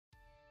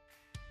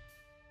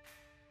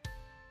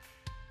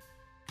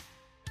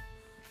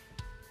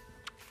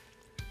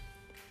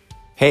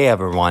Hey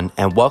everyone,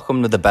 and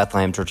welcome to the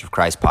Bethlehem Church of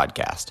Christ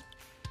podcast.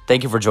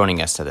 Thank you for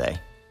joining us today.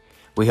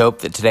 We hope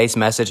that today's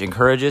message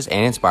encourages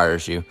and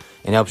inspires you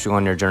and helps you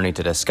on your journey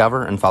to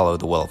discover and follow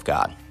the will of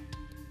God.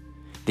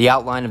 The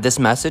outline of this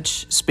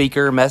message,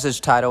 speaker,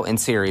 message title,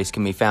 and series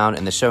can be found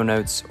in the show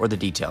notes or the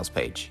details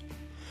page.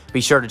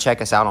 Be sure to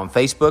check us out on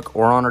Facebook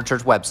or on our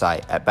church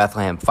website at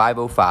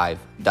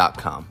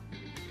Bethlehem505.com.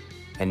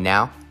 And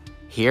now,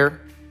 here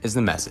is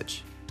the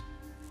message.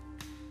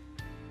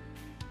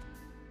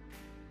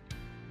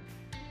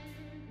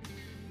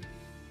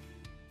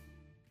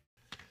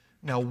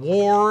 Now,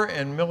 war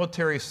and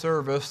military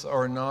service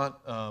are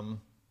not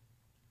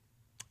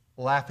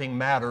laughing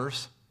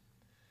matters,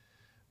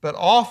 but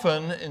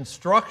often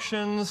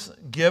instructions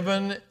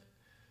given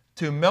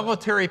to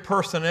military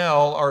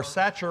personnel are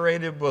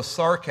saturated with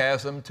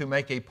sarcasm to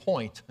make a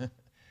point.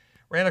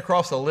 Ran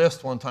across a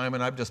list one time,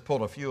 and I've just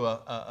pulled a few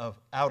out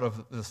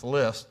of this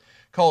list,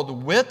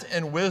 called Wit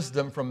and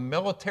Wisdom from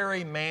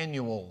Military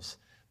Manuals.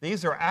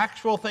 These are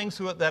actual things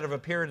that have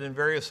appeared in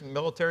various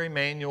military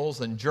manuals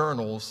and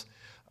journals.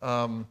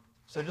 So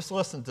just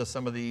listen to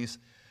some of these,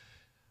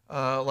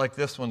 like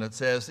this one that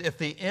says, if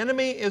the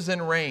enemy is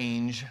in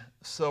range,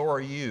 so are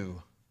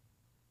you.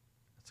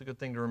 That's a good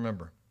thing to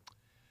remember.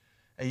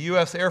 A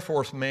U.S. Air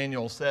Force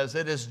manual says,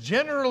 it is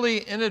generally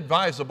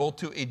inadvisable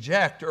to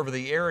eject over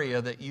the area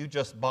that you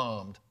just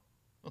bombed.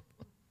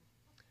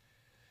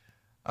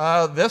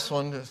 This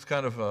one is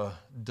kind of a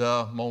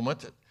duh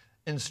moment.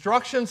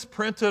 Instructions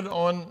printed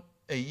on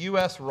a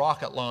U.S.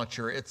 rocket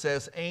launcher. It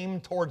says, aim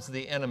towards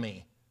the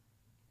enemy.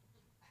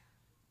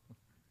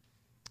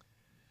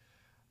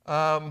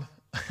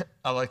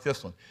 I like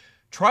this one.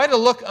 Try to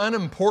look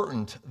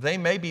unimportant. They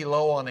may be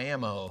low on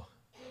ammo.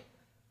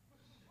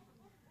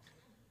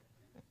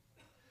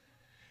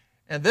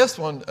 And this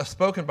one,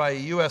 spoken by a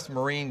U.S.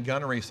 Marine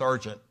gunnery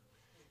sergeant.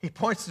 He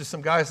points to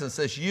some guys and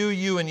says,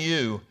 you, and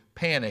you,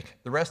 panic.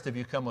 The rest of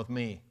you come with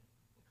me.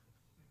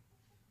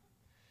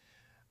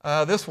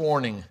 This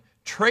warning,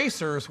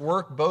 tracers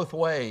work both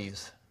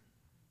ways.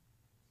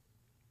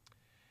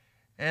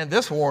 And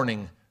this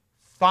warning,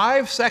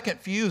 5-second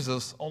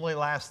fuses only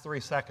last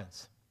 3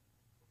 seconds.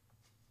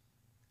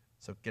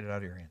 So get it out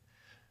of your hand.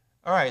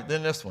 All right,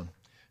 then this one.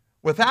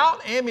 This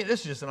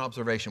is just an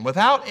observation.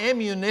 Without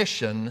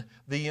ammunition,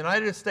 the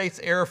United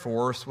States Air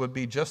Force would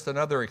be just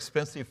another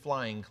expensive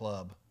flying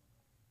club.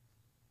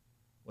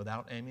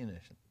 Without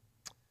ammunition.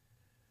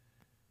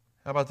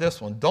 How about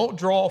this one? Don't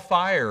draw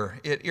fire.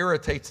 It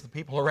irritates the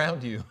people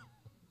around you.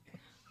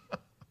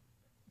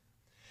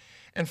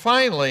 And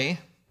finally,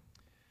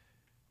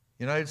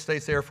 United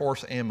States Air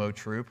Force ammo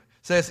troop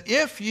says,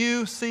 if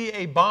you see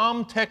a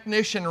bomb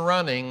technician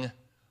running,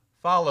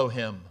 follow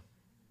him.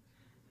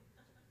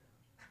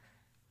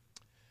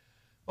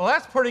 Well,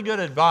 that's pretty good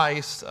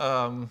advice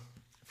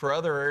for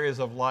other areas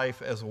of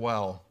life as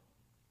well.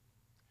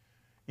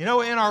 You know,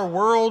 in our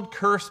world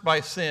cursed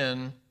by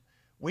sin,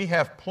 we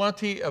have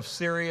plenty of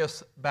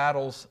serious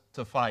battles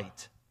to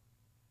fight.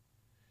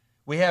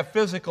 We have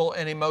physical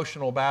and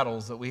emotional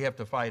battles that we have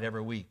to fight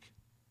every week.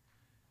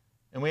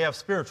 And we have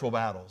spiritual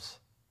battles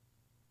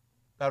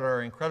that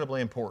are incredibly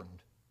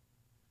important.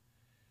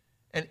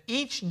 And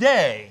each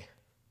day,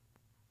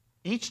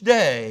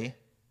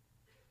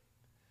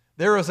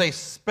 there is a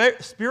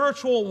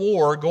spiritual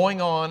war going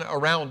on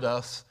around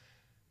us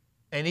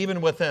and even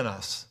within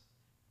us.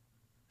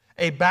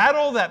 A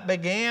battle that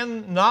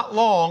began not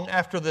long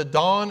after the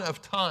dawn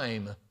of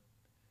time,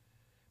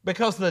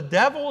 because the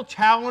devil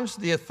challenged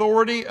the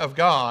authority of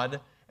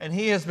God, and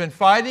he has been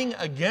fighting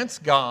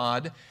against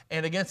God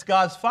and against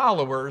God's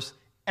followers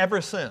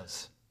ever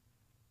since.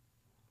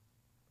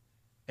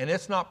 And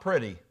it's not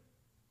pretty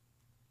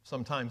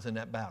sometimes in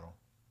that battle.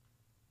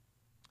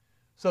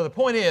 So the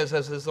point is,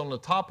 as is on the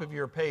top of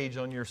your page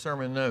on your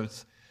sermon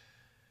notes,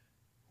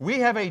 we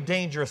have a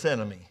dangerous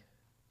enemy.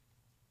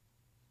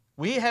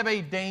 We have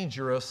a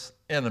dangerous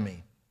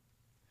enemy.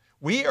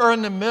 We are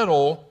in the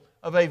middle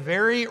of a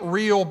very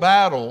real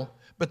battle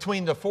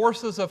between the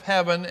forces of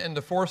heaven and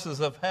the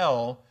forces of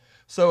hell.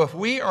 So if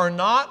we are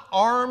not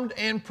armed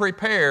and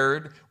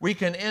prepared, we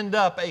can end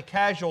up a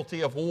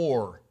casualty of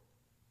war.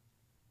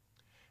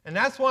 And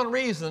that's one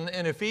reason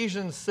in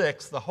Ephesians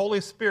 6, the Holy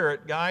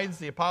Spirit guides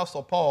the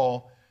Apostle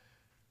Paul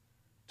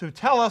to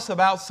tell us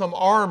about some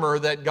armor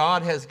that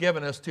God has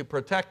given us to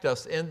protect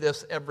us in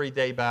this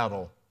everyday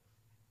battle.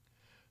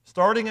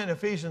 Starting in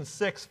Ephesians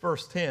 6,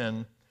 verse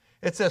 10,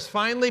 it says,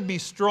 finally, be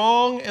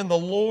strong in the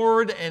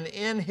Lord and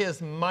in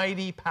His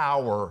mighty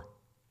power.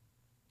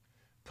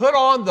 Put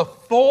on the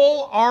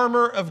full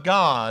armor of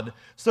God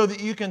so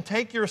that you can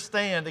take your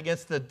stand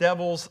against the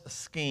devil's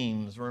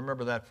schemes.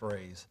 Remember that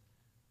phrase.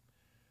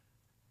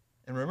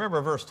 And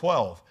remember verse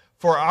 12.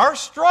 For our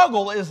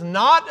struggle is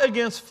not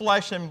against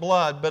flesh and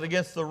blood, but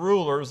against the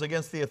rulers,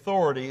 against the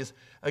authorities,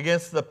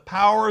 against the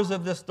powers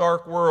of this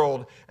dark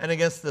world, and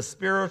against the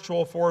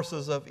spiritual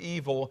forces of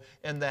evil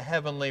in the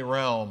heavenly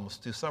realms.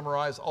 To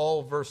summarize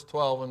all verse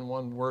 12 in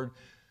one word,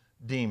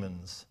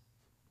 demons.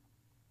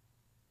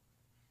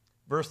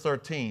 Verse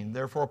 13,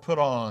 therefore put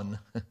on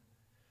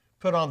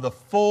Put on the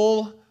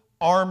full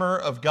armor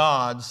of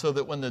God so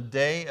that when the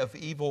day of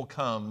evil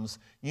comes,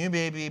 you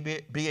may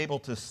be able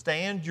to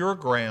stand your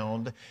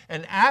ground,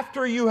 and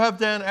after you have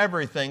done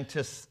everything,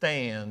 to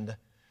stand.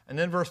 And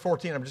then verse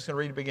 14, I'm just going to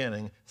read the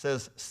beginning,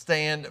 says,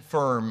 stand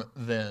firm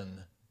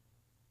then.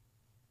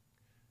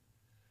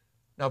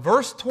 Now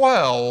verse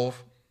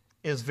 12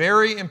 is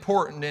very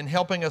important in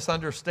helping us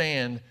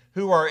understand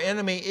who our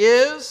enemy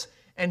is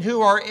and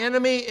who our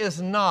enemy is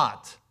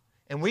not.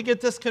 And we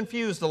get this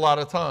confused a lot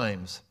of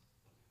times.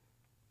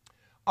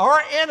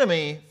 Our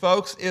enemy,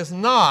 folks, is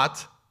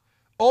not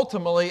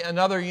ultimately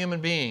another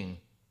human being.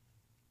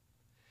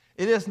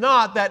 It is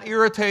not that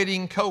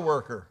irritating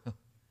coworker,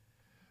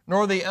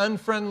 nor the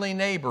unfriendly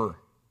neighbor,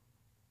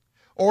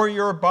 or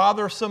your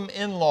bothersome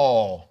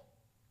in-law,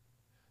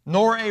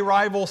 nor a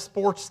rival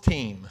sports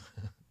team.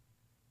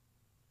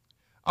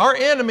 Our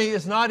enemy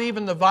is not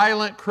even the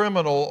violent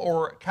criminal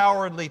or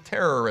cowardly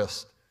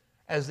terrorist,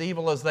 as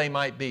evil as they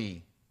might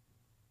be.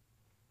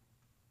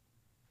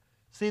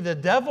 See, the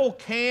devil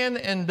can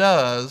and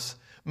does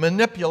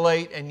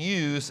manipulate and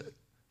use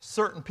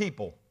certain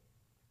people.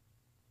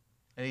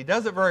 And he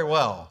does it very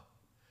well.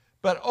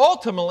 But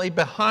ultimately,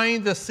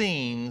 behind the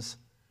scenes,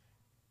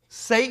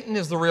 Satan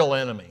is the real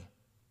enemy.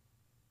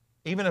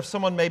 Even if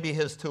someone may be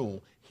his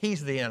tool,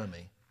 he's the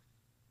enemy.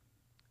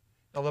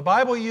 Now, the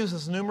Bible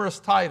uses numerous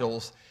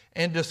titles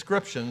and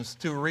descriptions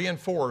to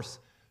reinforce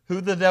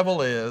who the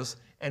devil is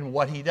and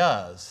what he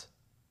does.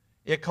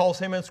 It calls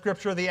him in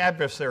Scripture the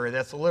adversary.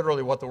 That's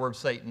literally what the word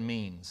Satan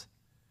means.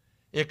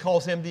 It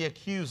calls him the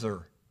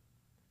accuser,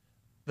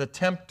 the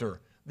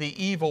tempter,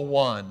 the evil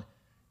one.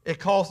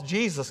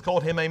 Jesus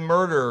called him a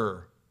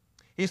murderer.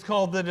 He's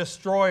called the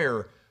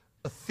destroyer,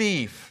 a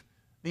thief,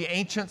 the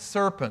ancient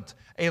serpent,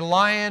 a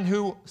lion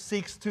who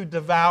seeks to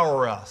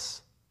devour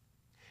us.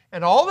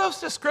 And all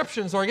those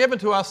descriptions are given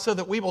to us so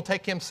that we will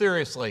take him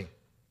seriously.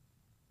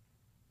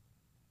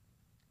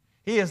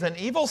 He is an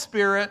evil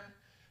spirit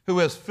who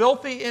is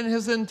filthy in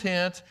his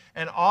intent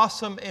and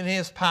awesome in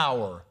his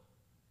power.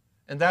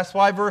 And that's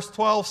why verse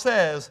 12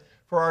 says,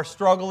 for our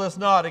struggle is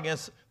not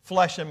against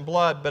flesh and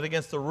blood, but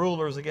against the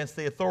rulers, against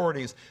the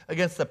authorities,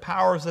 against the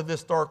powers of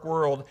this dark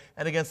world,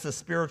 and against the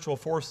spiritual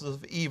forces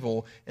of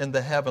evil in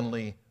the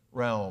heavenly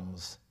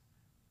realms.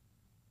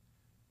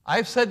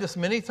 I've said this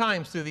many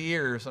times through the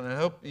years, and I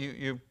hope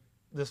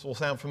this will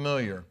sound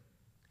familiar.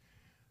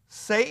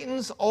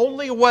 Satan's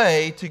only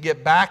way to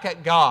get back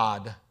at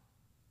God,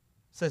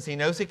 since he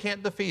knows he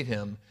can't defeat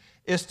him,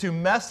 is to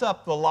mess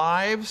up the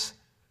lives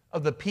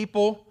of the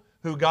people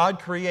who God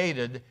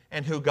created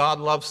and who God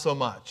loves so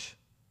much.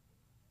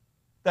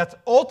 That's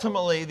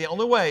ultimately the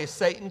only way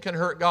Satan can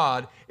hurt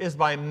God, is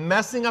by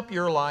messing up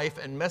your life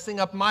and messing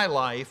up my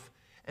life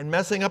and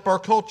messing up our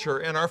culture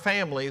and our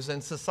families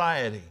and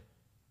society.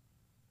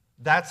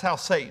 That's how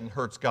Satan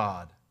hurts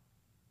God.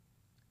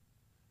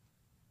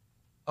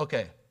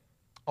 Okay,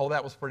 all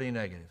that was pretty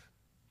negative.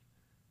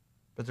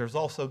 But there's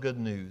also good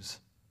news.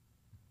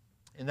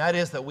 And that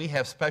is that we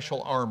have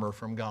special armor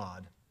from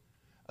God.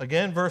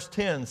 Again, verse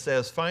 10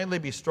 says, finally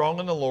be strong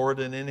in the Lord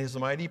and in his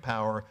mighty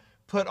power.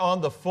 Put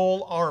on the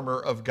full armor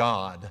of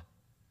God.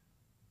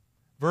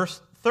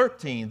 Verse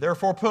 13,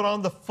 therefore put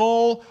on the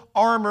full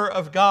armor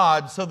of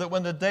God so that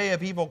when the day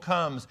of evil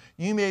comes,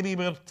 you may be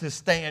able to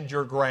stand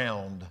your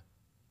ground.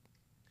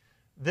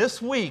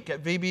 This week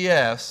at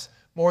VBS,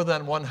 more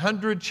than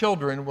 100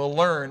 children will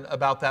learn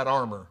about that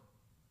armor.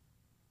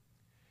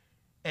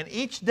 And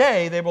each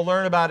day they will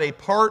learn about a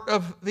part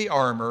of the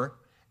armor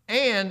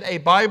and a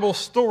Bible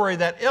story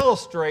that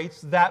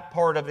illustrates that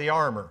part of the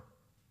armor.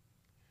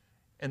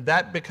 And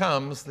that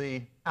becomes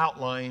the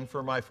outline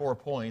for my 4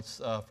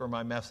 points for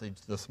my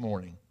message this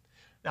morning.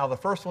 Now, the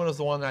first one is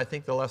the one that I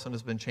think the lesson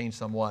has been changed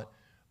somewhat,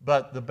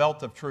 but the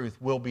belt of truth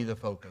will be the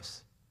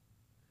focus.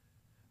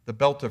 The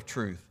belt of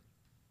truth.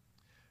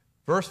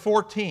 Verse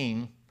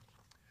 14,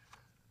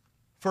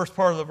 first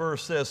part of the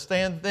verse says,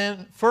 stand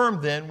then firm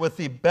then with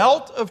the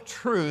belt of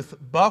truth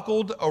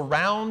buckled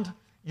around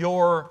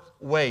your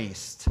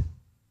waist.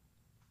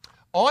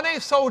 On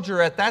a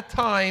soldier at that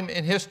time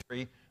in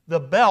history, the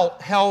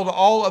belt held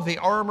all of the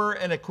armor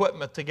and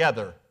equipment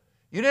together.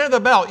 You didn't have the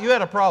belt, you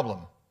had a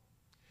problem.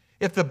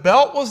 If the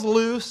belt was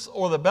loose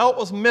or the belt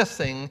was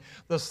missing,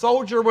 the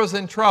soldier was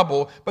in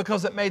trouble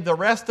because it made the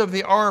rest of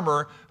the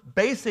armor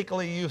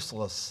basically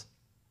useless.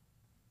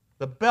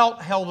 The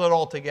belt held it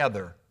all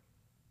together.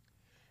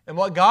 And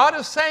what God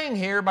is saying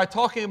here by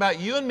talking about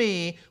you and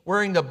me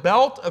wearing the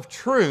belt of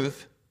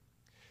truth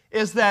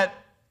is that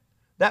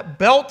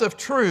belt of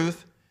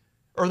truth,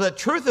 or that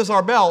truth is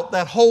our belt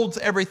that holds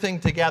everything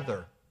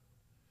together.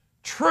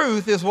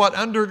 Truth is what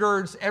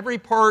undergirds every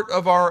part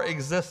of our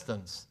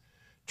existence.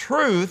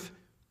 Truth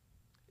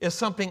is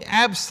something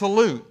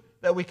absolute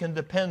that we can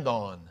depend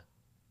on.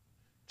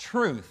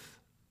 Truth.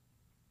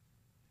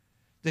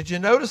 Did you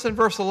notice in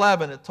verse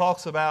 11 it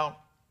talks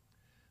about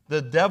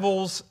the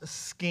devil's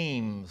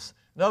schemes?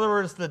 In other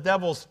words, the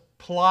devil's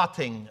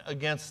plotting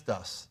against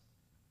us.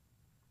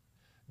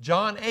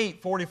 John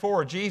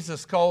 8:44,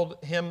 Jesus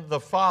called him the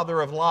father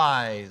of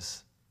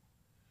lies.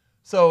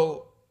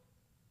 So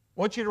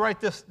want you to write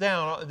this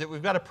down, that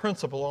we've got a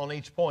principle on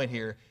each point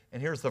here,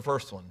 and here's the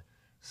first one.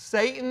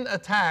 Satan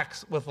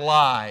attacks with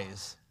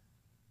lies.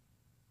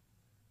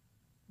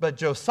 But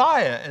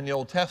Josiah in the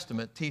Old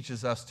Testament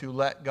teaches us to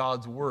let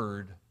God's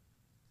word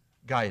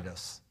guide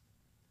us.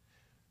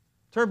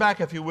 Turn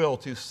back, if you will,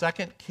 to 2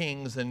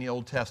 Kings in the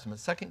Old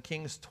Testament, 2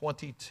 Kings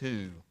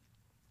 22.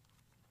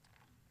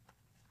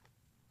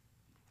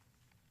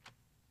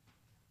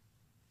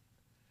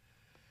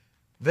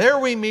 There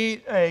we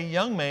meet a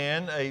young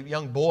man, a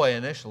young boy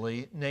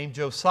initially, named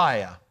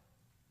Josiah.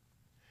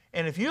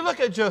 And if you look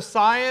at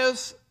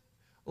Josiah's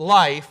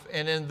life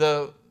and in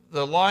the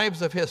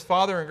lives of his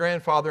father and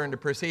grandfather in the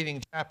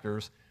preceding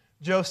chapters,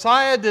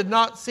 Josiah did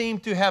not seem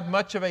to have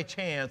much of a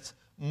chance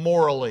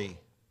morally.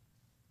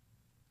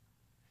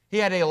 He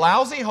had a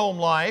lousy home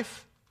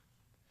life,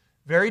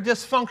 very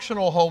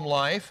dysfunctional home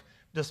life,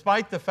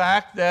 despite the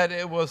fact that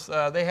it was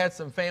they had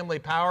some family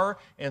power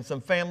and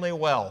some family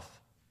wealth.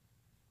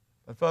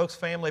 But folks,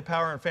 family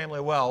power and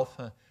family wealth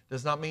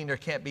does not mean there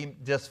can't be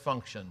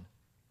dysfunction.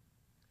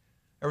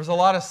 There was a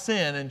lot of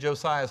sin in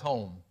Josiah's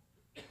home.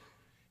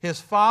 His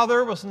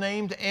father was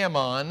named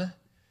Ammon,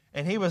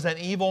 and he was an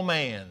evil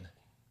man.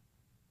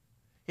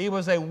 He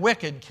was a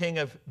wicked king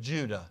of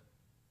Judah.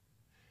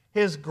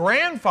 His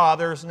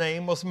grandfather's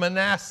name was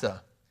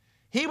Manasseh.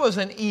 He was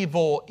an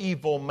evil,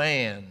 evil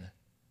man,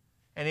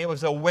 and he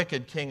was a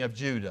wicked king of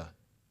Judah.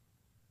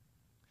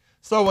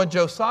 So when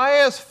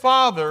Josiah's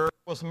father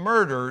was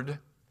murdered,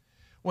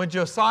 when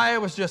Josiah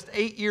was just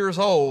 8 years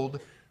old,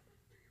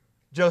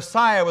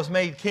 Josiah was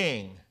made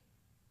king.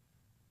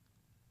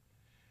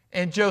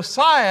 And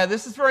Josiah,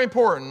 this is very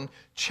important,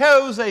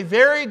 chose a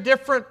very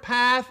different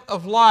path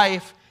of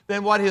life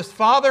than what his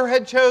father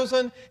had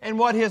chosen and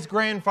what his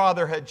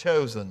grandfather had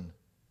chosen.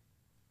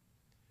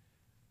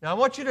 Now I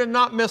want you to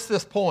not miss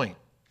this point.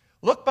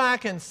 Look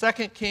back in 2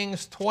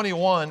 Kings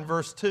 21,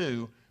 verse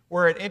 2,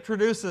 where it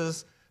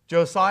introduces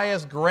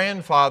Josiah's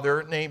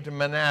grandfather named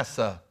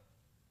Manasseh.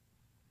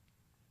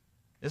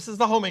 This is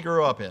the home he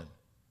grew up in. It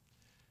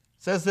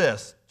says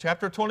this,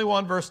 chapter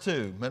 21, verse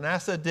 2,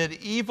 Manasseh did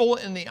evil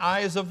in the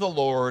eyes of the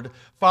Lord,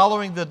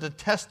 following the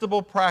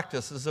detestable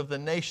practices of the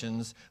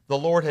nations the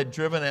Lord had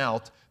driven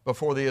out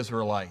before the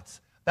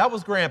Israelites. That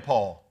was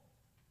Grandpa.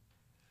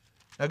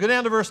 Now go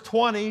down to verse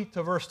 20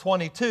 to verse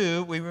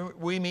 22,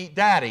 we meet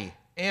Daddy,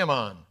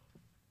 Ammon.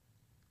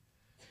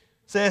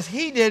 It says,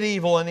 he did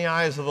evil in the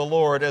eyes of the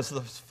Lord as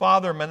his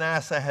father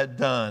Manasseh had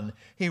done.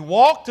 He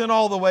walked in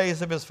all the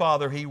ways of his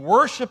father. He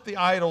worshiped the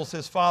idols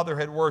his father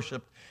had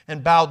worshipped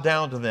and bowed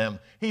down to them.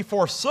 He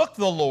forsook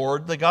the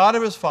Lord, the God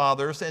of his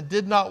fathers, and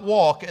did not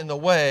walk in the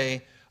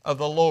way of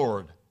the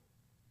Lord.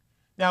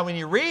 Now, when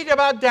you read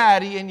about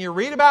Daddy and you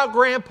read about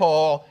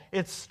Grandpa,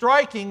 it's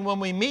striking when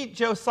we meet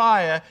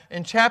Josiah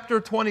in chapter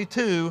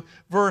 22,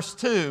 verse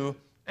 2,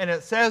 and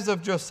it says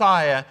of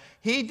Josiah,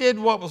 he did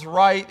what was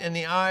right in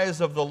the eyes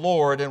of the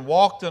Lord and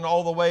walked in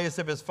all the ways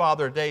of his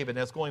father David.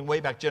 That's going way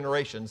back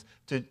generations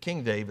to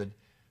King David. It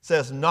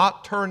says,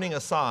 not turning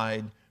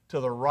aside to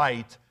the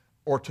right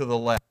or to the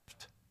left.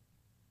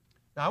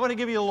 Now, I want to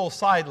give you a little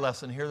side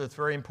lesson here that's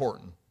very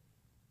important.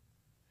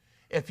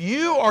 If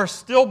you are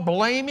still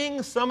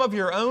blaming some of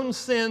your own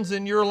sins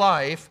in your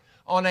life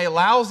on a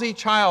lousy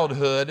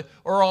childhood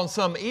or on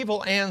some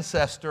evil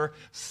ancestor,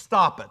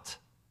 stop it.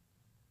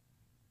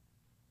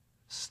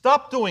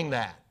 Stop doing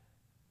that.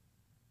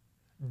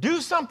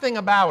 Do something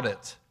about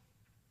it.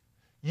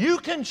 You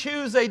can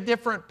choose a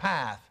different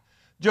path.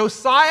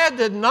 Josiah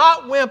did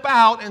not wimp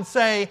out and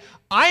say,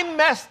 I'm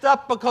messed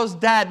up because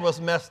Dad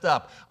was messed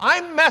up.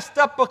 I'm messed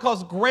up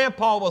because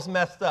Grandpa was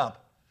messed up.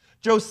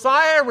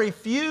 Josiah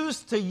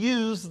refused to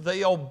use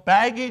the old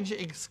baggage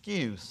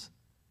excuse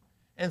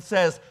and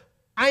says,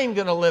 I'm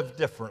going to live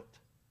different.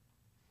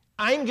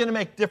 I'm going to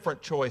make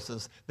different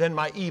choices than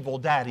my evil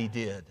daddy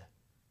did.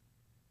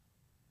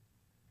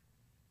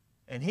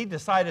 And he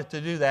decided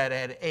to do that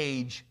at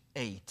age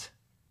 8.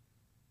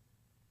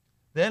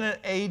 Then at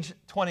age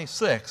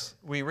 26,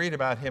 we read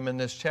about him in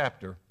this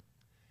chapter.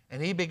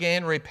 And he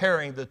began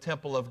repairing the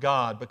temple of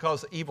God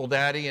because evil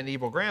daddy and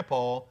evil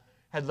grandpa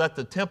had let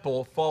the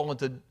temple fall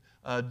into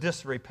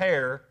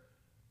disrepair.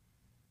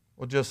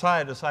 Well,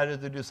 Josiah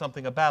decided to do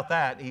something about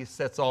that. He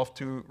sets off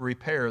to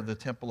repair the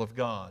temple of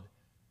God.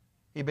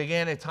 He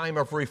began a time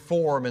of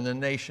reform in the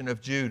nation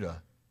of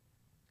Judah.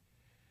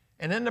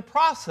 And in the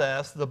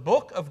process, the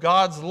book of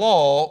God's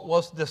law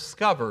was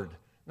discovered.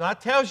 Now, that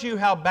tells you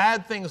how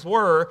bad things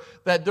were,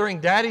 that during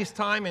Daddy's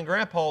time and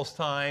Grandpa's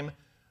time,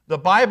 the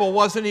Bible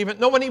wasn't even,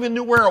 no one even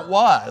knew where it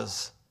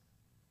was.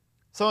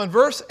 So in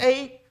verse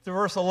 8 to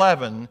verse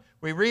 11,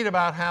 we read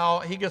about how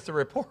he gets the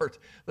report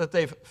that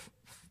they've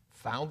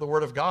found the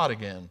Word of God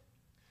again.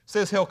 It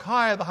says,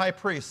 Hilkiah the high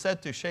priest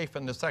said to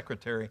Shaphan the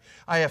secretary,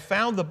 I have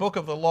found the book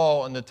of the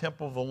law in the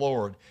temple of the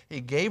Lord. He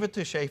gave it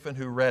to Shaphan,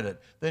 who read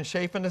it. Then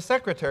Shaphan the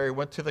secretary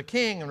went to the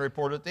king and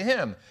reported to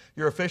him,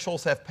 your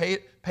officials have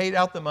paid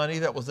out the money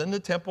that was in the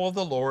temple of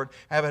the Lord,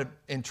 have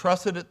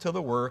entrusted it to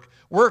the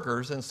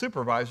workers and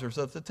supervisors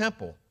of the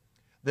temple.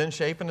 Then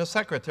Shaphan the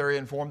secretary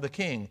informed the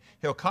king,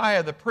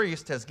 Hilkiah the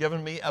priest has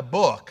given me a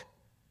book.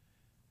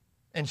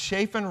 And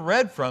Shaphan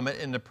read from it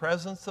in the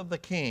presence of the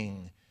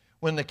king.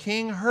 When the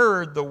king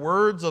heard the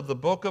words of the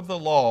book of the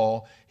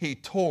law, he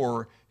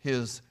tore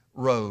his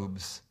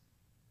robes.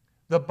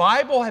 The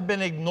Bible had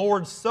been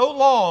ignored so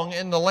long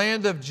in the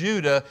land of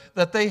Judah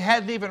that they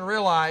hadn't even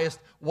realized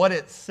what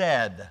it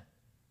said.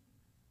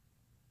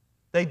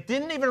 They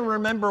didn't even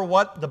remember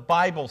what the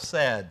Bible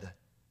said.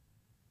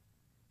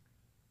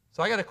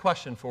 So I got a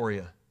question for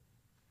you.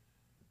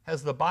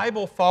 Has the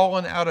Bible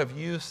fallen out of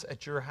use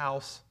at your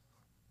house?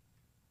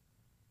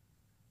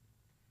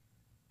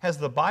 Has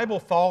the Bible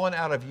fallen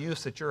out of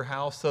use at your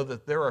house so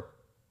that there are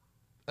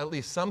at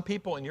least some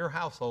people in your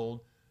household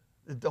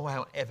that don't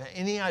have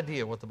any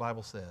idea what the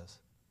Bible says?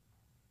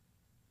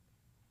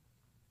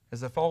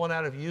 Has it fallen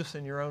out of use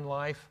in your own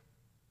life?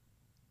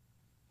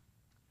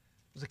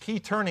 There's a key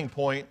turning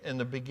point in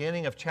the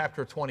beginning of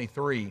chapter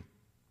 23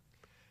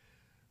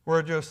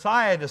 where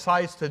Josiah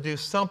decides to do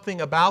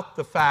something about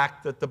the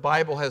fact that the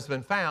Bible has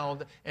been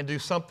found and do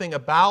something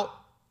about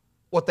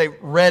what they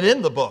read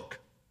in the book.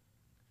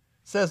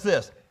 It says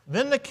this,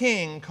 Then the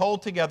king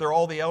called together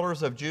all the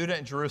elders of Judah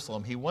and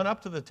Jerusalem. He went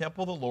up to the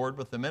temple of the Lord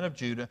with the men of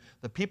Judah,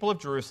 the people of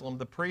Jerusalem,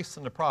 the priests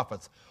and the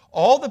prophets,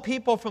 all the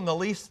people from the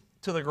least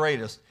to the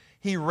greatest.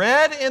 He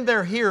read in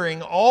their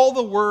hearing all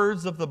the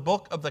words of the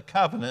book of the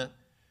covenant,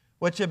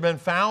 which had been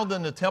found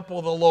in the temple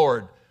of the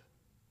Lord.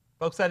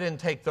 Folks, that didn't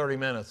take 30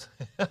 minutes.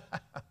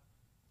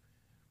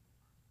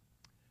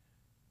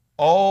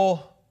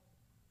 all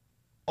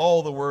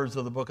the words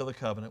of the book of the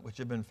covenant, which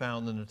had been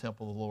found in the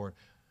temple of the Lord.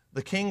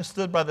 The king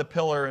stood by the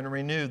pillar and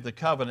renewed the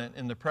covenant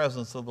in the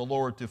presence of the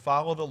Lord to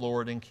follow the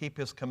Lord and keep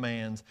his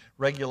commands,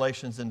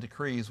 regulations, and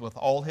decrees with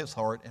all his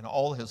heart and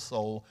all his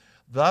soul,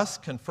 thus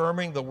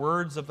confirming the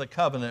words of the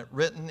covenant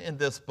written in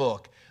this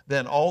book.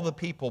 Then all the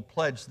people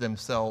pledged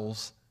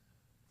themselves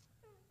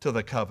to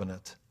the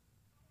covenant.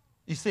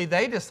 You see,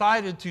 they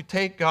decided to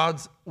take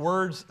God's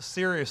words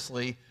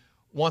seriously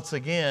once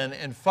again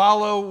and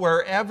follow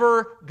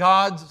wherever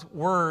God's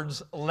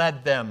words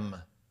led them.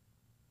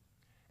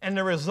 And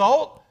the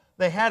result,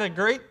 they had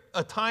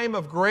a time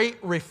of great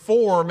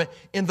reform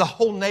in the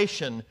whole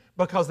nation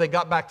because they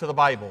got back to the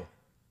Bible.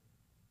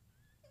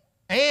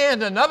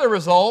 And another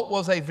result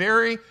was a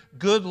very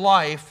good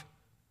life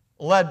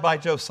led by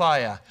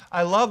Josiah.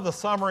 I love the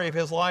summary of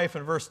his life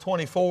in verse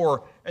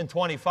 24 and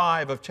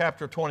 25 of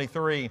chapter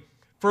 23.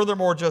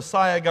 Furthermore,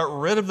 Josiah got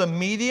rid of the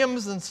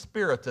mediums and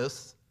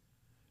spiritists.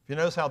 If you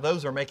notice how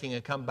those are making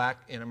a comeback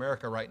in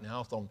America right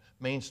now, it's on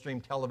mainstream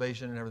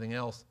television and everything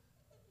else.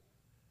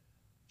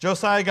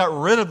 Josiah got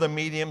rid of the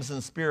mediums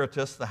and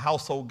spiritists, the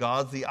household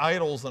gods, the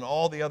idols, and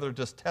all the other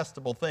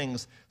detestable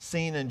things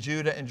seen in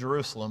Judah and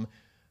Jerusalem.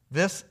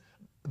 This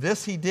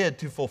he did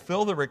to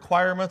fulfill the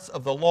requirements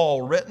of the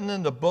law written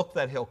in the book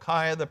that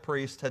Hilkiah the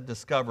priest had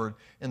discovered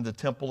in the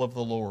temple of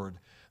the Lord.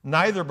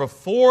 Neither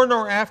before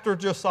nor after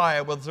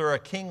Josiah was there a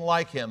king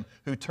like him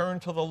who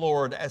turned to the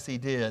Lord as he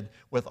did,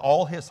 with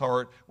all his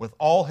heart, with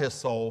all his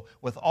soul,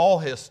 with all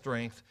his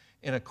strength,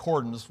 in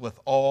accordance with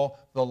all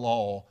the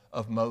law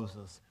of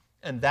Moses.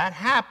 And that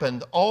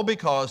happened all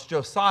because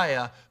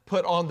Josiah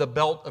put on the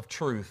belt of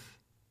truth.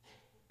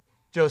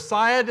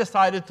 Josiah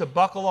decided to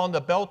buckle on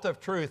the belt of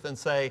truth and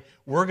say,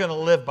 we're going to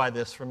live by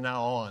this from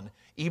now on.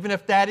 Even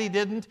if Daddy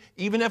didn't,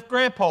 even if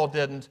Grandpa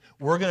didn't,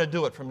 we're going to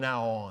do it from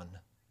now on.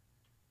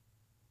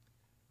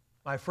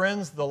 My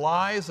friends, the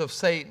lies of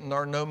Satan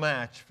are no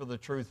match for the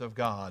truth of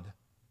God.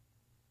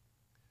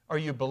 Are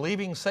you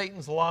believing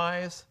Satan's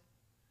lies?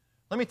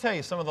 Let me tell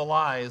you some of the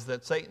lies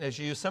that Satan has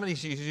used. Some of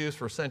these he's used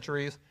for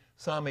centuries.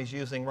 Some he's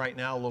using right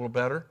now a little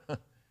better.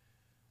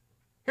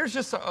 Here's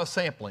just a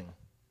sampling.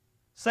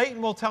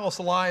 Satan will tell us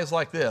lies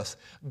like this.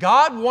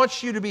 God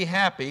wants you to be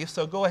happy,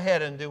 so go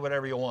ahead and do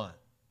whatever you want.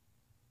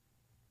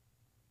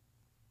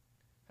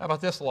 How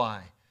about this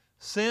lie?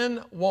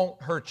 Sin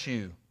won't hurt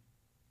you.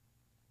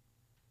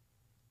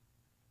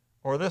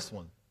 Or this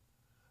one,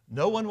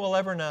 no one will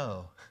ever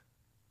know.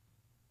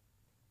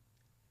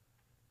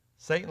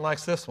 Satan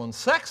likes this one.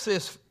 Sex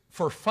is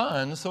for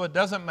fun, so it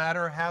doesn't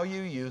matter how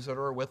you use it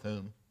or with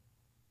whom.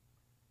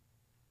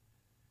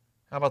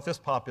 How about this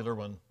popular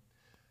one?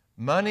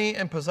 Money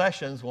and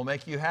possessions will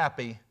make you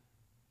happy.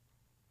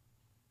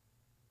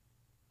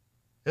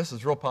 This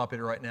is real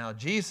popular right now.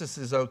 Jesus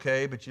is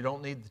okay, but you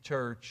don't need the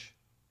church.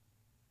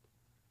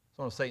 It's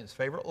one of Satan's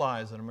favorite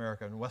lies in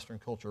America and Western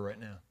culture right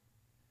now.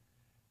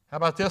 How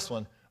about this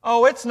one?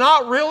 Oh, it's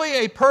not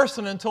really a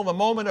person until the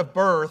moment of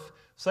birth.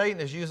 Satan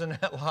is using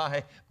that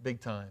lie big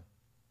time.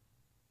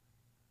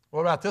 What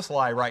about this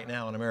lie right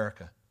now in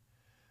America?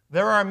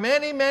 There are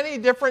many, many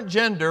different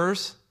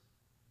genders.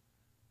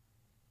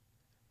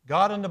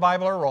 God and the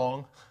Bible are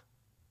wrong.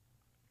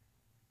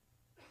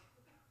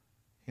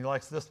 He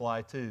likes this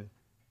lie too.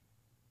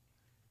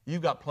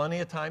 You've got plenty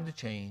of time to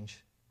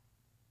change.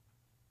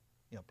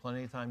 You've got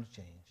plenty of time to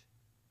change.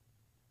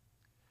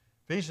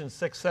 Ephesians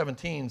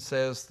 6:17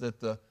 says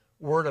that the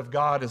Word of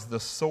God is the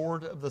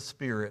sword of the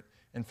Spirit.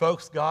 And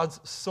folks,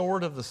 God's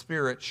sword of the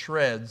Spirit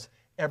shreds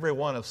every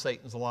one of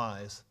Satan's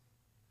lies.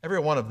 Every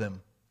one of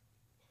them.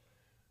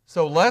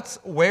 So let's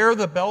wear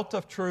the belt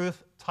of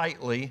truth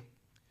tightly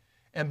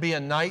and be a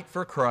knight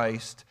for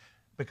Christ,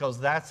 because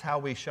that's how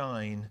we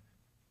shine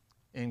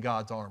in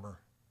God's armor.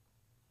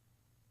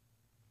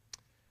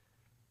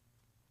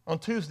 On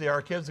Tuesday,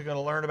 our kids are going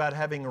to learn about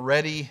having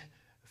ready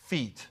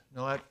feet.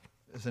 Now, that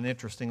is an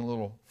interesting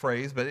little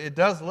phrase, but it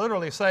does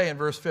literally say in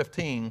verse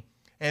 15,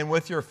 and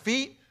with your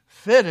feet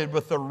fitted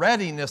with the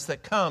readiness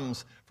that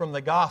comes from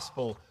the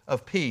gospel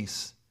of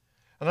peace.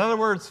 In other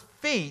words,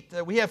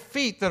 we have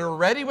feet that are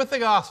ready with the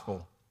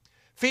gospel.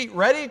 Feet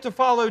ready to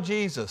follow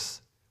Jesus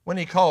when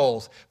He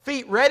calls.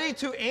 Feet ready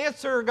to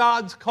answer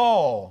God's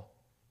call.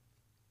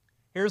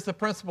 Here's the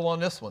principle on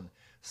this one.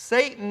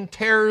 Satan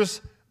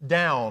tears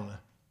down.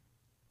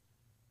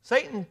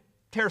 Satan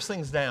tears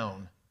things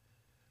down.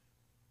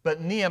 But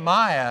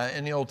Nehemiah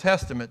in the Old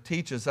Testament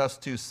teaches us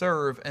to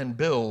serve and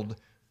build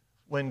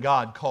when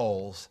God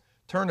calls.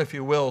 Turn, if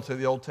you will, to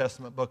the Old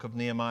Testament book of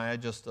Nehemiah,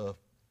 just a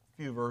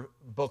few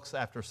books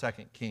after 2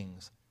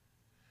 Kings.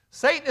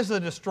 Satan is a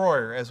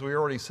destroyer, as we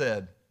already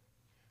said.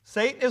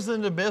 Satan is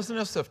in the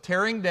business of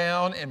tearing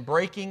down and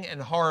breaking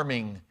and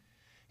harming.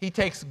 He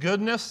takes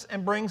goodness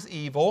and brings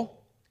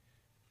evil.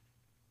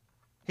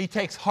 He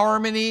takes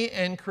harmony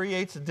and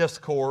creates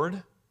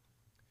discord.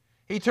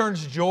 He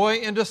turns joy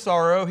into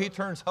sorrow. He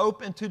turns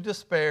hope into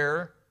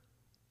despair.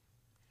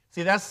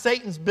 See, that's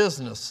Satan's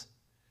business.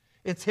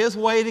 It's his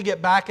way to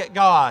get back at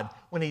God.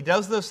 When he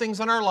does those things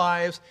in our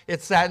lives,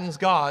 it saddens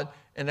God,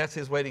 and that's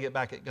his way to get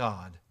back at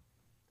God.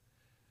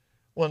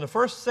 Well, in the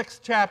first 6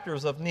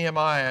 chapters of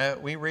Nehemiah,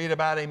 we read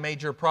about a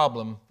major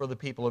problem for the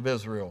people of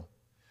Israel.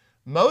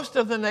 Most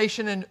of the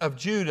nation of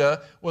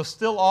Judah was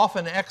still off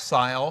in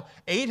exile,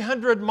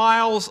 800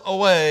 miles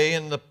away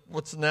in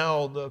what's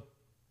now the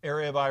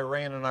area of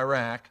Iran and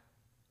Iraq.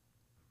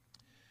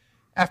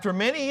 After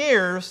many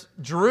years,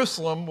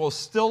 Jerusalem was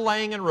still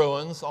laying in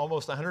ruins,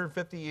 almost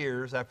 150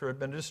 years after it had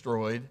been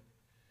destroyed.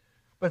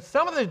 But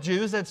some of the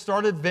Jews had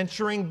started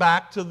venturing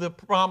back to the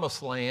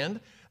Promised Land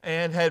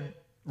and had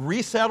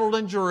resettled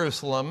in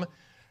Jerusalem,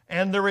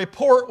 and the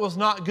report was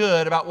not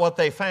good about what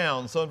they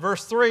found. So in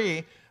verse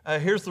 3,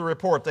 here's the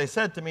report. They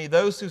said to me,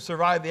 those who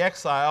survived the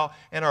exile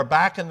and are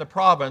back in the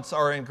province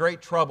are in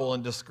great trouble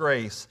and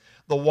disgrace.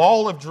 The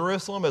wall of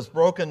Jerusalem is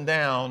broken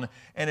down,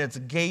 and its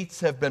gates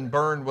have been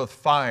burned with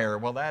fire.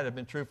 Well, that had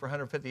been true for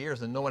 150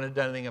 years, and no one had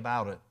done anything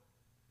about it.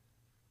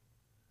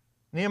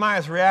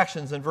 Nehemiah's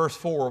reactions in verse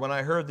 4, when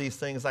I heard these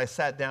things, I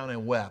sat down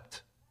and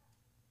wept.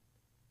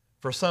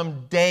 For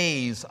some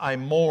days I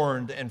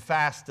mourned and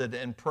fasted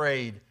and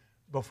prayed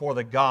before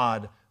the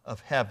God of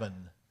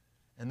heaven.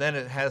 And then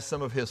it has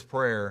some of his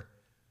prayer.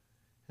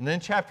 And then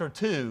chapter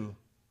 2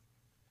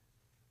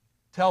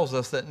 tells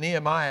us that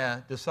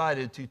Nehemiah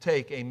decided to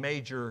take a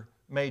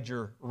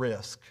major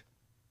risk.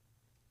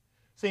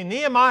 See,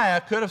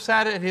 Nehemiah could have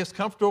sat at his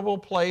comfortable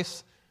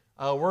place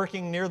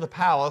working near the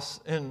palace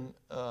in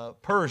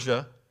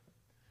Persia,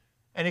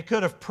 and he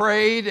could have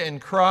prayed and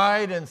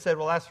cried and said,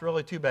 well, that's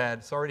really too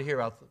bad. Sorry to hear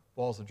about the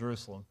walls of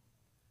Jerusalem.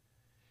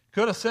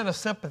 Could have sent a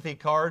sympathy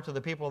card to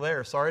the people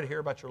there. Sorry to hear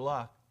about your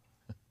luck.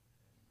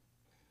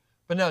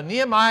 But no,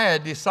 Nehemiah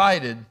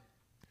decided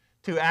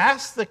to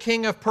ask the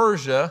king of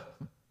Persia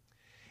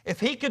if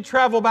he could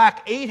travel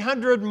back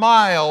 800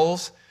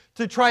 miles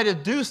to try to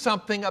do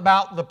something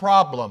about the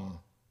problem.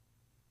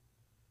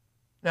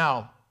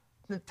 Now,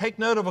 take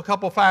note of a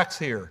couple facts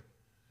here.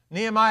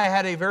 Nehemiah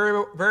had a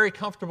very, very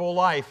comfortable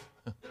life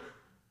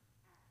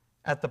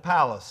at the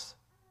palace.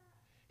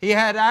 He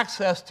had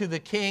access to the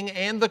king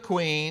and the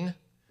queen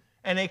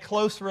and a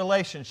close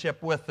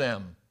relationship with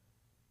them.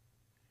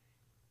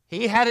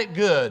 He had it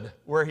good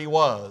where he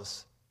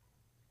was.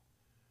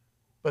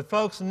 But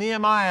folks,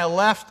 Nehemiah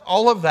left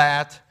all of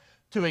that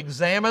to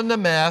examine the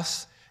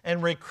mess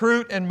and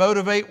recruit and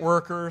motivate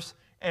workers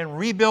and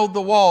rebuild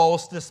the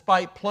walls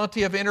despite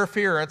plenty of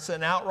interference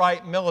and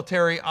outright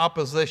military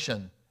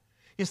opposition.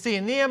 You see,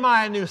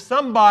 Nehemiah knew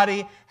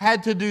somebody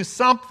had to do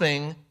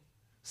something.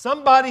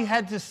 Somebody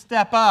had to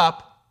step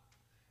up.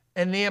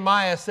 And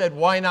Nehemiah said,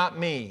 why not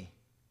me?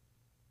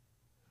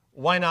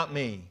 Why not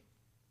me?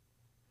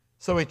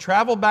 So he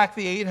traveled back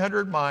the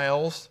 800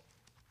 miles,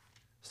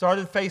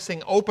 started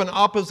facing open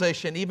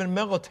opposition, even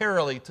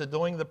militarily, to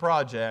doing the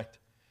project.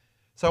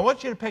 So I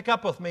want you to pick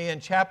up with me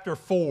in chapter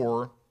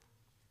 4,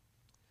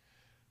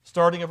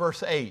 starting at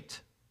verse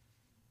 8.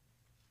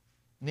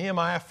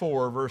 Nehemiah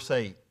 4, verse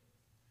 8.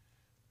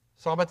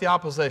 It's all about the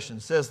opposition.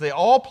 It says, they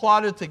all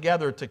plotted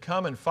together to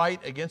come and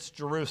fight against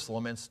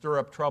Jerusalem and stir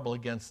up trouble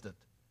against it.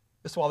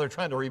 This is while they're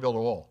trying to rebuild a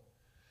wall.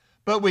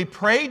 But we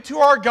prayed to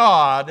our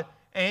God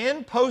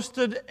and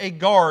posted a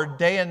guard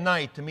day and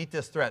night to meet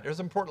this threat. There's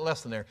an important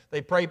lesson there.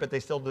 They prayed, but they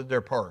still did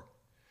their part.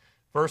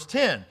 Verse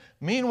 10,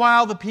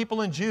 meanwhile the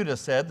people in Judah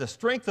said, the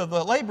strength of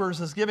the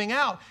laborers is giving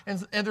out,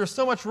 and there's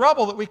so much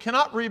rubble that we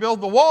cannot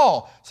rebuild the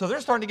wall. So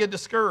they're starting to get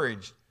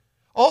discouraged.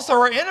 Also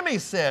our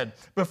enemies said,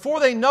 before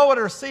they know it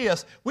or see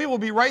us, we will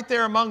be right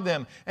there among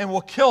them, and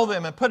will kill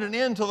them and put an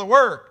end to the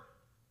work.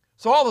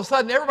 So all of a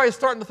sudden, everybody's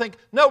starting to think,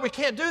 no, we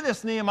can't do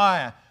this,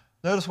 Nehemiah.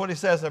 Notice what he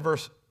says in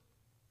verse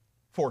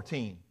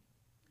 14.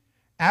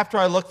 After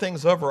I looked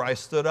things over, I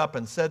stood up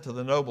and said to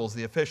the nobles,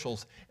 the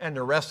officials, and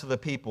the rest of the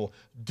people,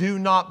 do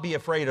not be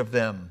afraid of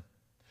them.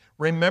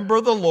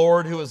 Remember the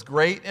Lord who is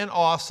great and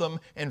awesome,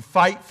 and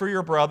fight for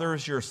your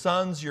brothers, your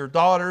sons, your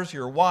daughters,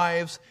 your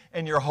wives,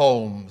 and your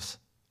homes.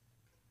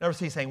 Notice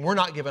he's saying, we're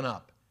not giving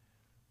up.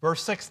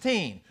 Verse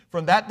 16,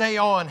 from that day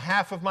on,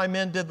 half of my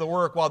men did the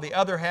work, while the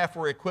other half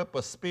were equipped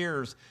with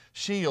spears,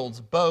 shields,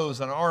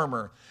 bows, and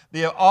armor.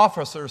 The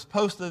officers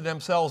posted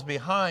themselves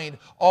behind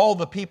all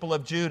the people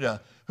of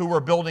Judah who were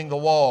building the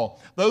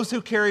wall. Those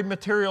who carried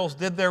materials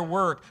did their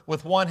work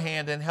with one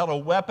hand and held a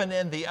weapon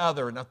in the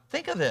other. Now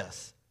think of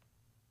this.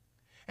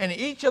 And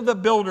each of the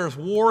builders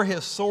wore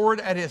his sword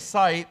at his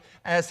side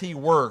as he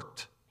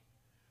worked.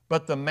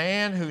 But the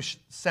man who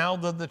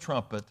sounded the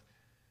trumpet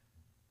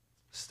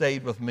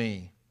stayed with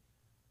me.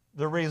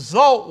 The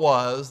result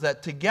was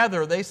that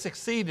together they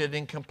succeeded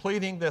in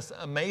completing this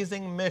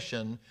amazing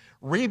mission,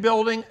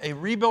 rebuilding a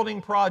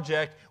rebuilding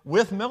project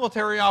with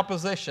military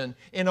opposition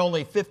in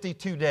only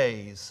 52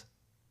 days.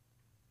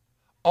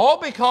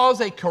 All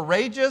because a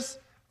courageous,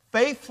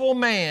 faithful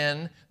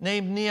man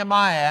named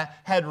Nehemiah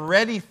had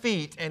ready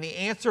feet, and he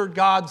answered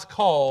God's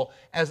call,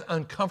 as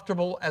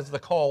uncomfortable as the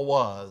call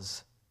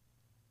was.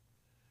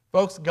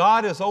 Folks,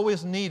 God has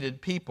always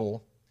needed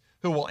people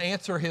who will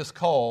answer his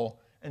call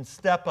and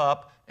step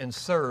up and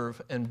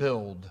serve and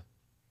build.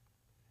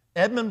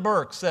 Edmund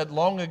Burke said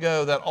long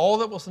ago that all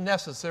that was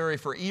necessary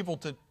for evil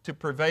to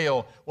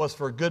prevail was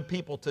for good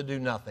people to do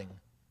nothing.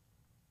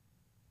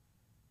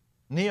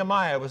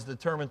 Nehemiah was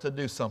determined to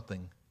do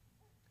something.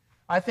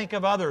 I think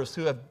of others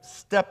who have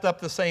stepped up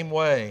the same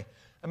way.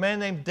 A man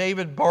named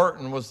David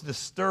Barton was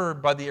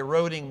disturbed by the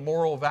eroding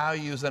moral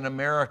values in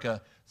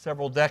America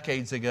several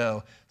decades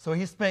ago. So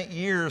he spent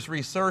years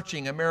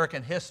researching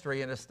American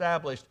history and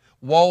established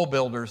Wall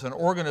Builders, an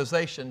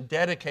organization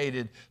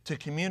dedicated to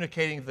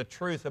communicating the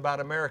truth about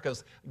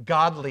America's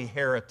godly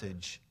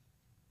heritage.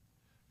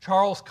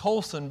 Charles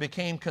Colson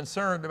became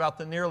concerned about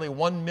the nearly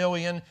 1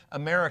 million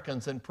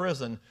Americans in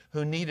prison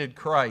who needed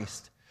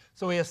Christ.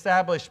 So he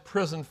established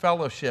Prison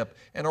Fellowship,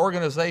 an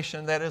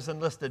organization that has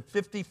enlisted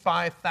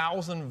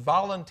 55,000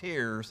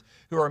 volunteers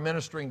who are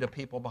ministering to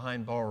people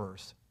behind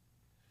bars.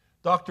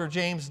 Dr.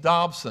 James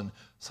Dobson's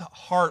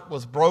heart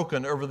was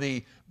broken over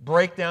the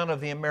breakdown of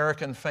the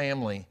American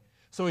family.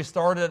 So he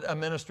started a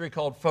ministry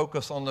called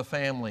Focus on the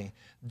Family,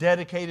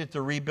 dedicated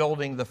to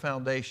rebuilding the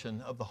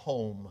foundation of the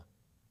home.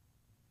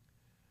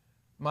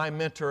 My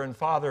mentor and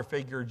father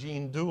figure,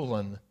 Gene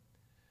Doolin,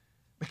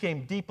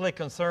 became deeply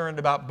concerned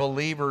about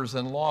believers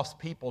and lost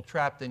people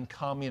trapped in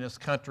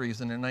communist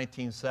countries in the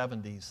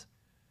 1970s.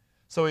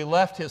 So he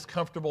left his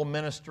comfortable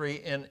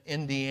ministry in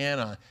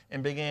Indiana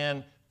and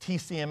began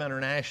TCM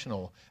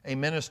International, a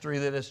ministry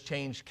that has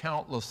changed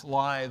countless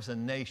lives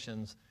and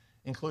nations,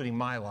 including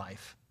my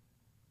life.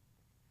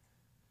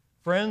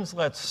 Friends,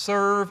 let's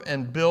serve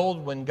and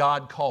build when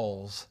God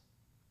calls.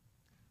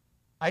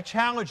 I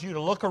challenge you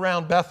to look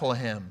around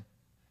Bethlehem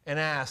and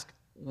ask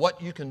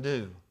what you can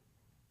do.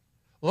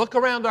 Look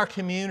around our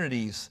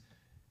communities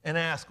and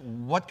ask,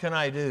 what can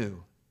I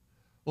do?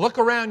 Look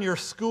around your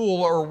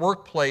school or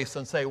workplace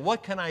and say,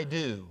 what can I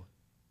do?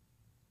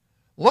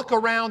 Look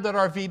around at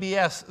our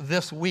VBS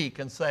this week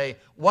and say,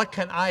 what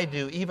can I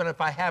do, even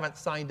if I haven't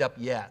signed up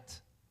yet?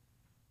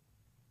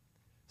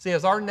 See,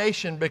 as our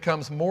nation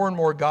becomes more and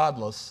more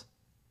godless,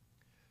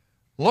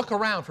 look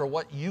around for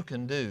what you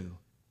can do.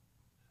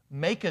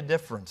 Make a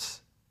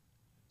difference.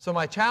 So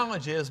my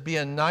challenge is, be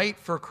a knight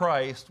for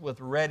Christ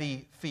with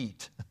ready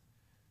feet.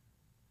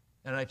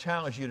 And I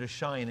challenge you to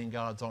shine in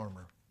God's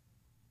armor.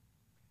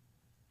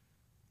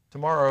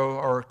 Tomorrow,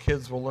 our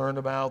kids will learn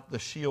about the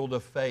shield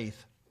of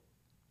faith.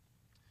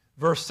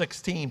 Verse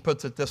 16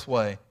 puts it this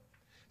way. It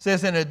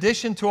says, in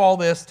addition to all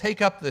this,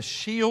 take up the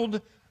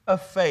shield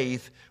of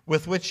faith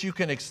with which you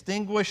can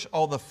extinguish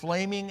all the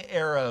flaming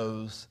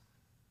arrows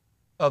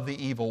of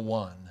the evil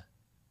one.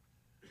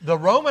 The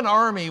Roman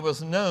army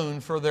was known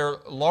for their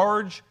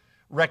large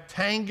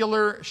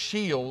rectangular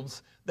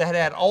shields that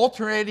had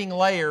alternating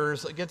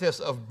layers, get this,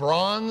 of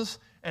bronze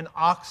and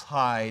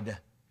oxhide,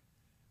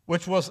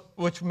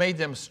 which made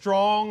them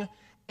strong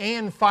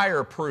and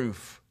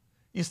fireproof.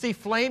 You see,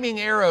 flaming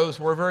arrows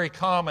were very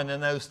common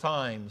in those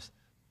times.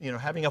 You know,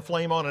 having a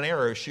flame on an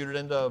arrow, shoot it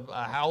into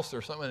a house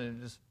or something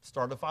and just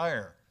start a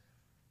fire.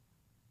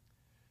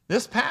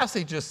 This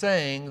passage is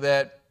saying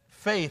that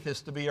faith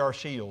is to be our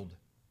shield.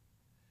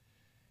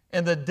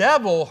 And the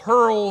devil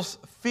hurls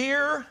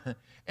fear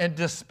and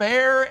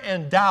despair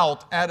and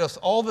doubt at us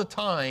all the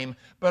time,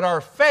 but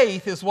our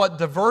faith is what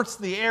diverts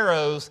the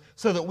arrows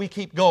so that we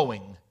keep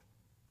going.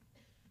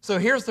 So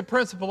here's the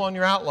principle on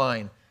your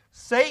outline.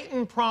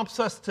 Satan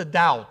prompts us to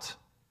doubt.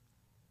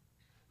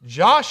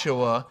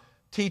 Joshua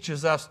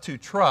teaches us to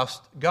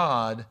trust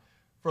God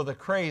for the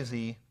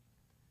crazy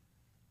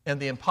and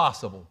the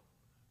impossible.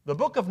 The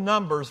book of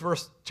Numbers,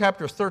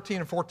 chapters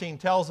 13 and 14,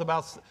 tells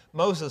about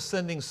Moses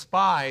sending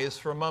spies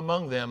from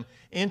among them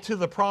into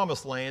the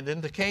promised land,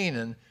 into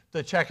Canaan,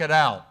 to check it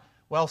out.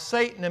 Well,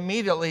 Satan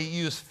immediately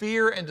used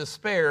fear and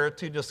despair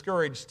to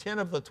discourage 10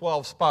 of the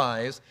 12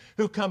 spies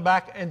who come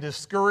back and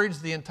discourage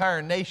the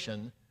entire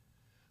nation.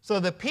 So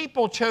the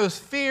people chose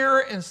fear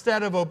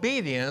instead of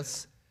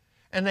obedience,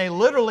 and they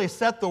literally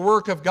set the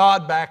work of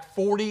God back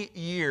 40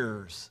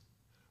 years.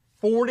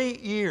 40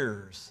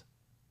 years.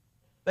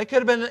 They could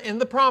have been in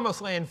the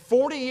promised land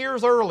 40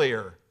 years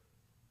earlier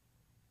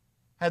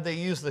had they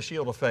used the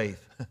shield of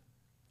faith.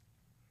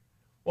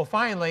 Well,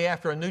 finally,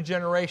 after a new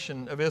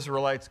generation of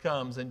Israelites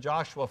comes, in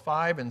Joshua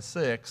 5 and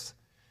 6,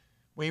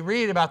 we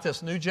read about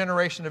this new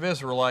generation of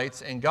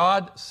Israelites, and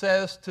God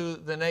says to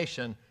the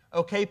nation,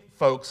 okay,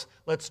 folks,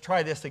 let's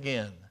try this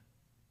again.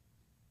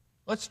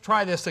 Let's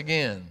try this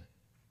again.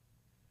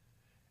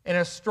 And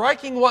it's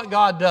striking what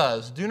God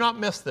does. Do not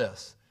miss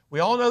this.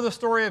 We all know the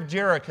story of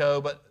Jericho,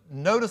 but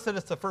notice that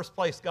it's the first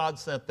place God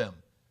sent them.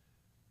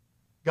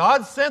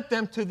 God sent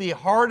them to the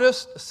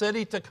hardest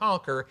city to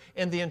conquer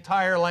in the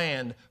entire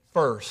land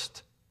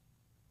first.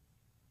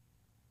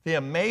 The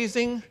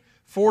amazing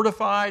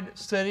fortified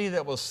city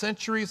that was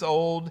centuries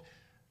old,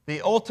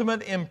 the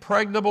ultimate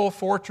impregnable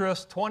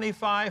fortress,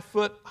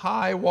 25-foot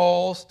high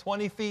walls,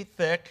 20 feet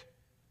thick.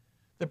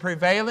 The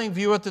prevailing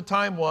view at the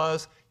time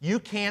was, you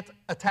can't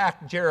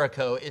attack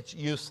Jericho. It's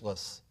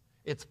useless.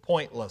 It's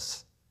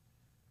pointless.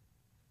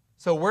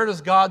 So where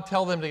does God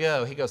tell them to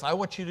go? He goes, I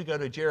want you to go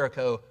to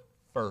Jericho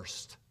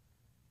first.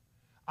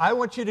 I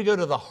want you to go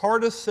to the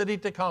hardest city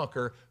to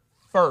conquer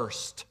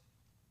first.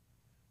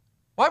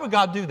 Why would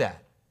God do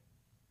that?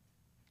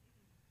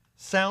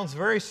 Sounds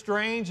very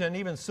strange and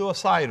even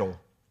suicidal.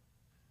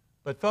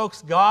 But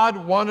folks, God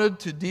wanted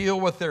to deal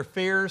with their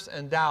fears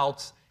and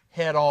doubts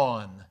head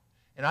on.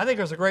 And I think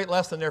there's a great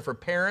lesson there for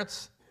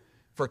parents,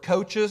 for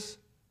coaches,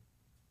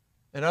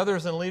 and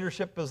others in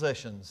leadership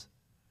positions.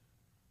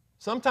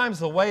 Sometimes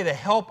the way to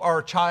help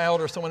our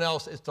child or someone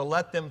else is to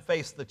let them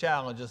face the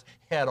challenges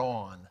head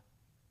on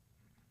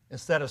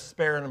instead of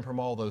sparing them from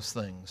all those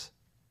things.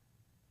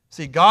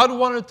 See, God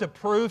wanted to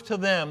prove to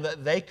them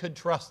that they could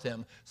trust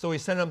Him, so He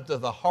sent them to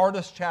the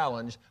hardest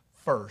challenge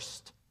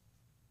first.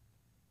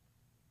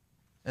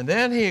 And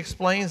then He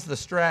explains the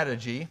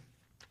strategy,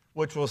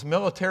 which was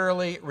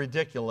militarily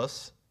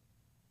ridiculous.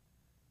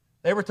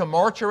 They were to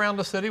march around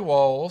the city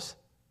walls.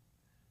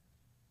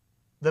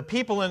 The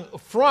people in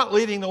front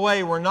leading the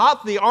way were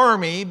not the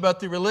army, but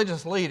the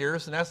religious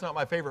leaders, and that's not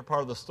my favorite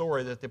part of the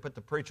story, that they put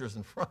the preachers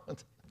in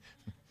front.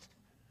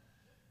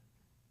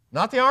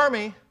 Not the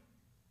army.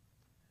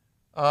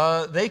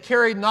 They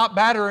carried not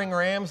battering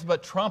rams,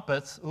 but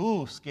trumpets.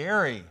 Ooh,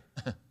 scary.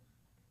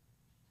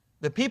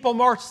 The people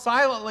marched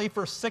silently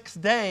for 6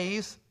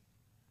 days,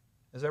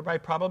 as everybody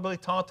probably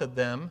taunted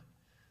them.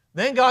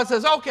 Then God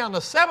says, okay, on the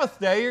 7th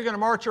day, you're going to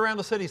march around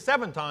the city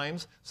 7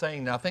 times,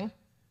 saying nothing.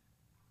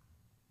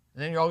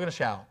 And then you're all going to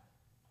shout.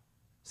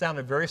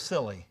 Sounded very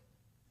silly.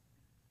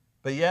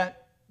 But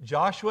yet,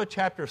 Joshua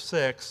chapter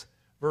 6,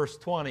 verse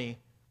 20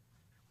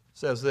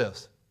 says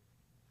this.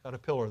 Got a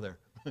pillar there.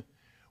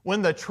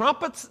 When the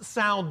trumpets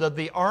sounded,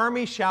 the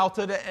army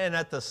shouted, and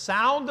at the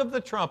sound of the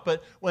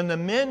trumpet, when the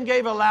men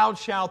gave a loud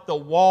shout, the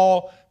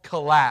wall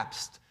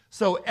collapsed.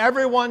 So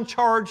everyone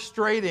charged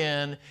straight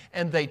in,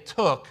 and they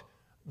took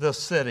the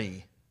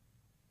city.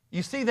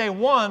 You see, they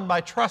won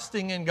by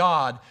trusting in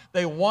God.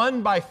 They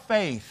won by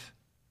faith.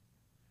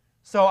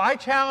 So I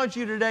challenge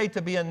you today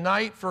to be a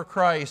knight for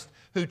Christ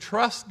who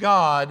trusts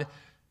God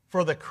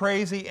for the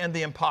crazy and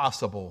the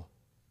impossible.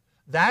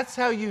 That's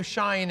how you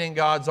shine in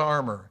God's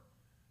armor.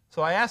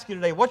 So I ask you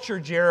today, what's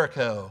your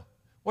Jericho?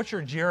 What's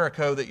your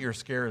Jericho that you're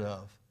scared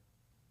of?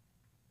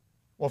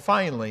 Well,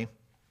 finally,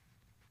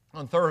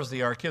 on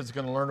Thursday, our kids are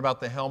going to learn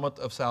about the helmet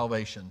of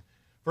salvation.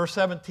 Verse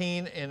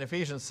 17 in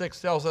Ephesians 6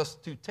 tells us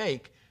to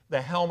take the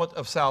helmet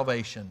of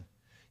salvation.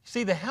 You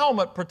see, the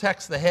helmet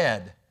protects the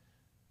head.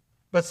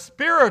 But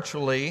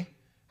spiritually,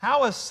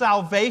 how is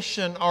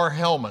salvation our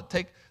helmet?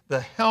 Take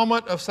the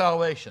helmet of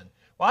salvation.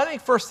 Well, I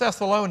think 1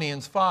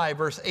 Thessalonians 5,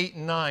 verse 8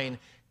 and 9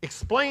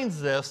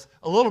 explains this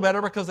a little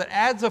better because it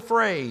adds a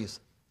phrase.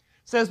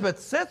 It says, but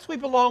since we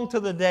belong to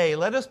the day,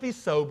 let us be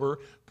sober,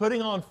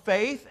 putting on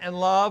faith and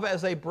love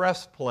as a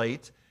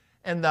breastplate,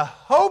 and the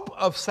hope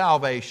of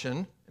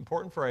salvation,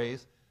 important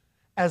phrase,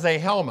 as a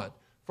helmet.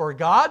 For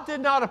God did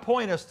not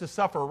appoint us to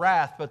suffer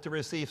wrath, but to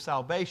receive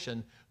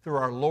salvation through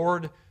our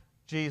Lord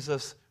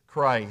Jesus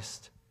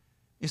Christ.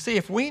 You see,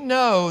 if we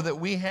know that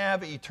we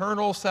have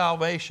eternal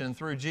salvation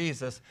through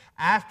Jesus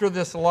after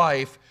this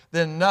life,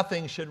 then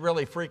nothing should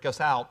really freak us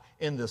out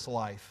in this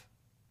life.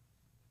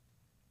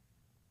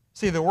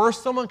 See, the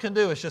worst someone can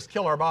do is just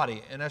kill our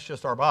body, and that's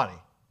just our body.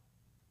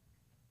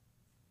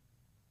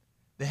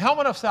 The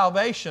helmet of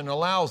salvation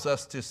allows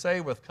us to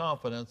say with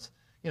confidence,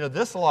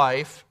 this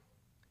life,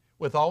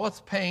 with all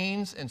its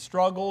pains and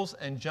struggles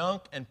and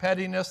junk and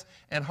pettiness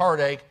and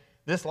heartache,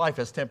 this life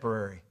is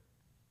temporary.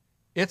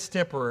 It's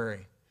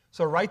temporary.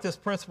 So write this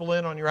principle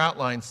in on your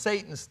outline.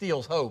 Satan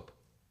steals hope.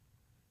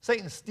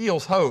 Satan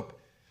steals hope.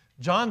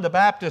 John the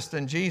Baptist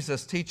and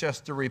Jesus teach us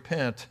to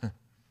repent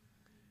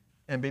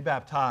and be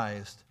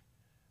baptized.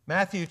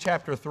 Matthew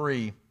chapter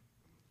 3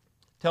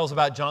 tells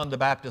about John the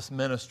Baptist's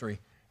ministry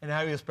and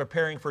how he was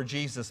preparing for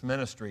Jesus'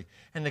 ministry.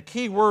 And the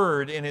key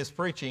word in his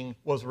preaching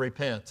was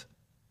repent.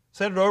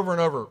 Said it over and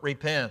over,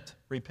 repent,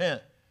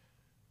 repent.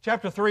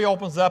 Chapter 3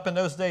 opens up, in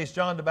those days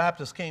John the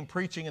Baptist came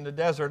preaching in the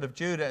desert of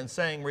Judah and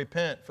saying,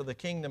 repent, for the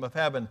kingdom of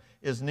heaven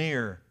is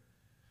near.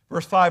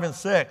 Verse 5 and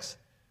 6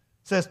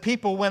 says,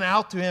 people went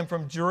out to him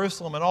from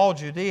Jerusalem and all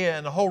Judea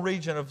and the whole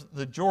region of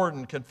the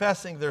Jordan,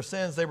 confessing their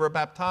sins. They were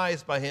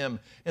baptized by him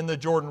in the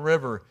Jordan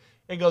River.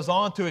 It goes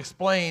on to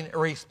explain,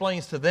 or he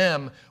explains to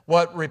them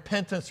what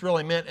repentance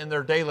really meant in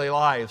their daily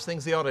lives,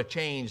 things they ought to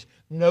change,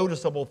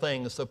 noticeable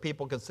things so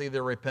people could see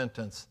their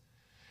repentance.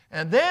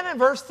 And then in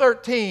verse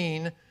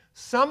 13,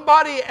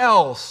 somebody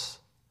else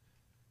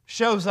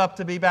shows up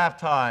to be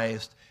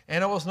baptized.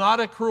 And it was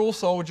not a cruel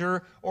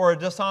soldier or a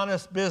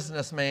dishonest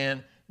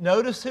businessman.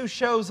 Notice who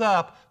shows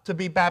up to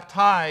be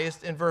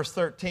baptized in verse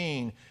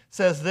 13. It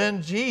says,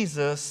 then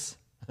Jesus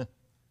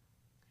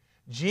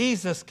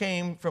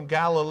came from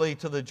Galilee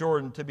to the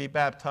Jordan to be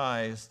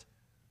baptized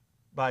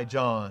by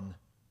John.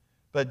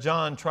 But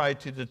John tried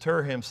to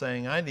deter him,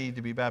 saying, I need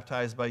to be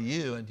baptized by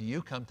you, and do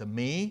you come to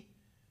me?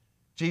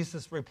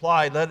 Jesus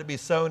replied, let it be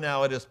so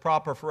now. It is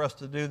proper for us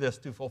to do this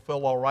to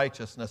fulfill all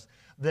righteousness.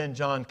 Then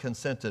John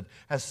consented.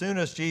 As soon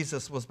as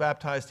Jesus was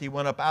baptized, he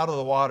went up out of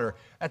the water.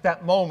 At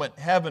that moment,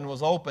 heaven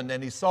was opened,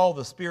 and he saw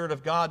the Spirit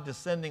of God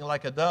descending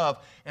like a dove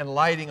and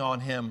lighting on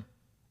him.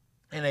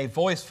 And a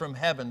voice from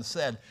heaven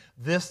said,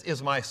 this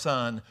is my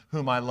Son,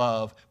 whom I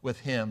love. With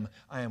him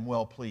I am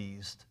well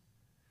pleased.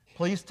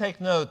 Please take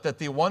note that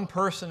the one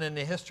person in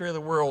the history of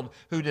the world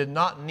who did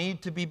not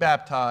need to be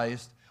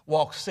baptized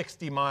walked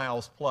 60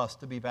 miles plus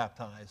to be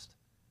baptized.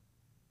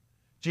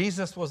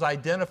 Jesus was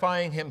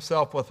identifying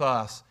himself with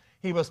us.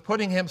 He was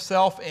putting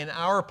himself in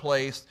our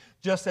place,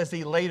 just as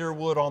he later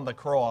would on the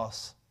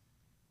cross.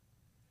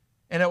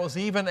 And it was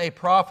even a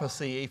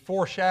prophecy, a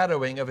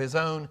foreshadowing of his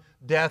own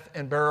death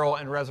and burial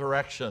and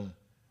resurrection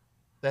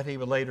that he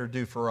would later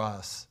do for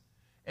us.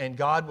 And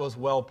God was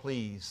well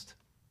pleased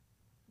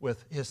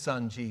with his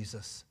Son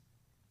Jesus.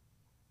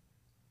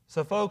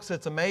 So folks,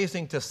 it's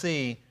amazing to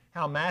see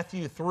how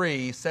Matthew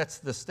 3 sets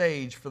the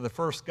stage for the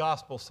first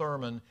gospel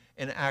sermon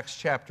in Acts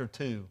chapter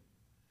 2.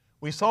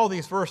 We saw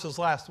these verses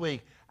last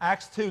week.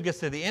 Acts 2 gets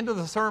to the end of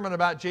the sermon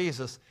about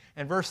Jesus,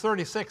 and verse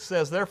 36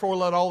 says, therefore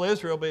let all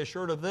Israel be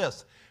assured of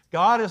this,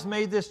 God has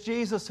made this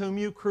Jesus whom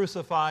you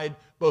crucified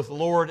both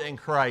Lord and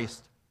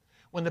Christ.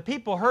 When the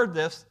people heard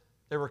this,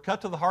 they were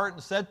cut to the heart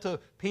and said to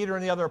Peter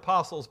and the other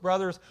apostles,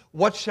 brothers,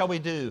 what shall we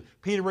do?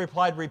 Peter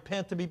replied,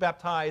 repent and be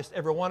baptized,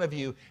 every one of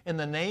you, in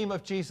the name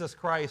of Jesus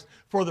Christ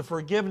for the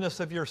forgiveness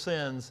of your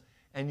sins,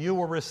 and you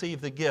will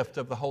receive the gift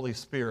of the Holy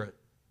Spirit.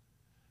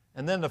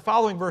 And then the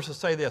following verses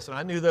say this, and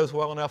I knew those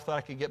well enough that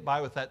I could get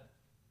by with that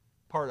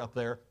part up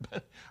there,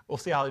 but we'll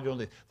see how they're doing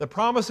this. The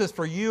promise is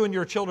for you and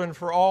your children,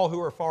 for all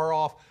who are far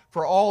off,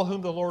 for all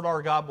whom the Lord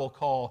our God will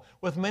call.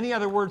 With many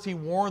other words, he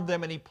warned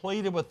them and he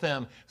pleaded with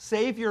them,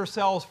 save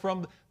yourselves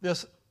from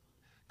this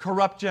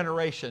corrupt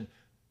generation.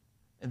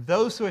 And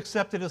those who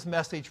accepted his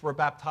message were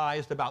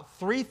baptized. About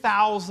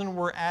 3,000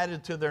 were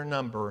added to their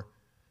number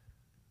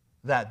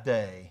that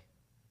day.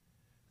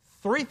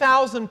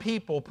 3,000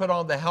 people put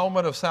on the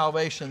helmet of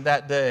salvation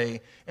that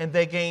day, and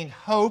they gained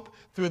hope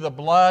through the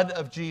blood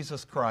of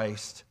Jesus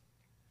Christ.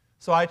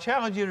 So I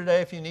challenge you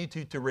today, if you need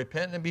to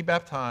repent and be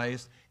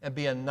baptized and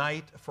be a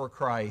knight for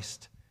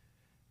Christ,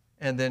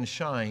 and then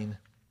shine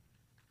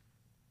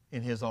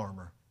in his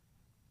armor.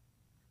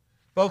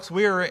 Folks,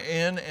 we are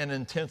in an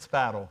intense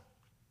battle,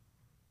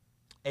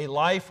 a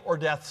life or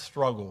death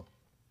struggle.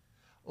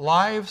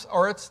 Lives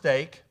are at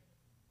stake.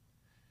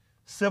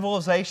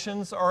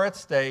 Civilizations are at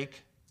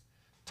stake.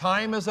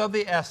 Time is of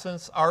the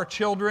essence. Our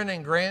children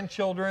and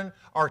grandchildren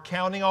are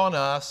counting on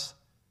us.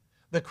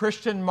 The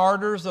Christian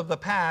martyrs of the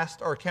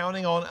past are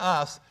counting on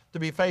us to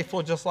be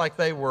faithful just like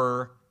they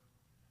were.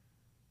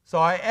 So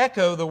I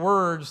echo the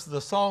words,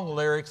 the song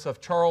lyrics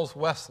of Charles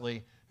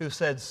Wesley, who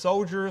said,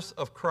 soldiers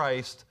of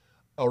Christ,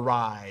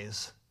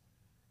 arise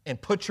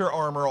and put your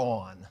armor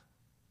on,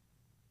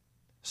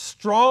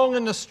 strong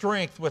in the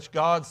strength which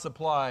God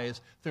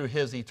supplies through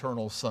his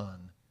eternal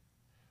Son.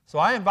 So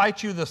I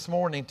invite you this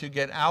morning to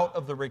get out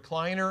of the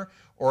recliner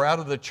or out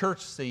of the church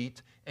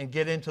seat and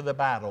get into the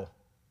battle.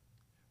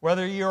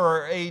 Whether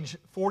you're age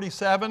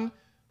 47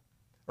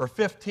 or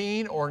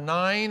 15 or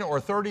 9 or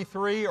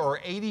 33 or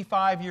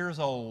 85 years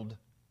old,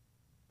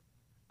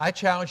 I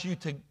challenge you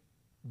to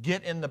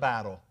get in the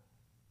battle,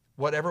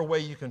 whatever way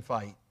you can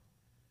fight.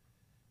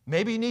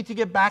 Maybe you need to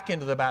get back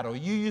into the battle.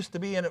 You used to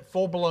be in it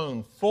full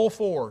blown, full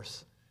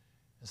force,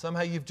 and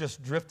somehow you've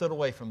just drifted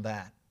away from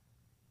that.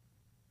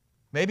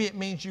 Maybe it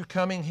means you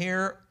coming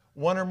here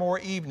one or more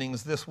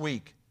evenings this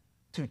week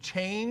to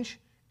change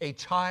a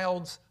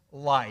child's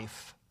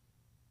life.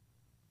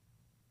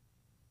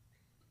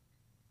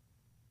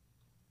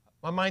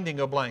 My mind didn't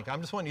go blank.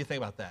 I'm just wanting you to think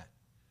about that.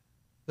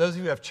 Those of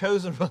you who have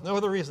chosen for no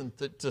other reason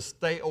to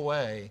stay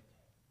away,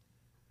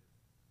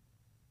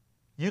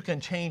 you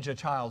can change a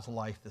child's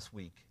life this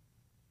week.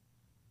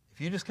 If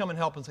you just come and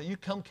help and say, you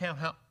come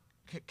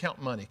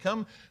count money.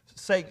 Come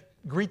say,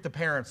 greet the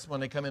parents when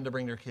they come in to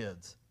bring their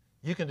kids.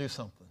 You can do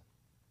something.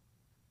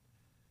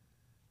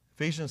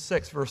 Ephesians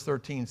 6, verse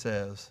 13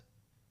 says,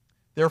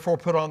 "Therefore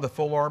put on the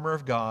full armor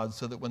of God,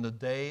 so that when the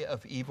day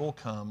of evil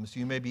comes,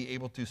 you may be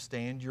able to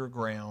stand your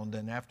ground,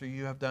 and after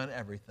you have done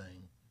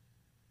everything,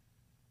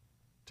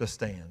 to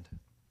stand."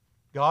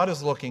 God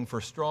is looking for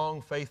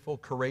strong, faithful,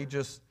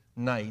 courageous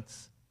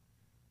knights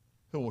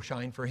who will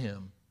shine for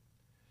Him.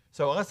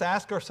 So let's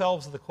ask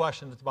ourselves the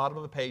question at the bottom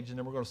of the page, and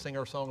then we're going to sing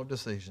our song of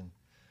decision.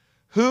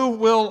 Who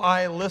will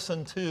I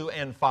listen to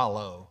and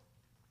follow?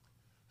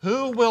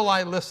 Who will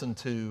I listen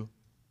to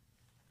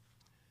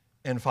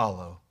and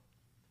follow?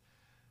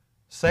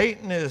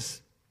 Satan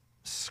is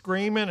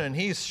screaming and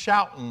he's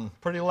shouting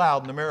pretty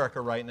loud in America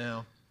right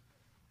now,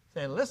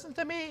 saying, "Listen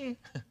to me."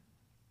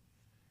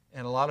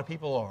 And a lot of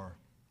people are.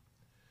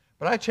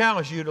 But I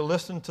challenge you to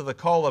listen to the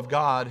call of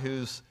God,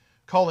 who's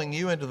calling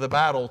you into the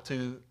battle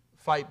to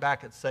fight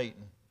back at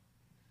Satan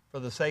for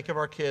the sake of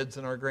our kids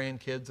and our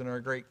grandkids and our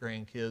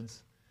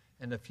great-grandkids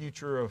and the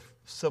future of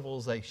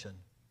civilization.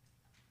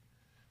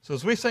 So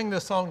as we sing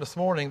this song this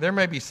morning, there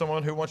may be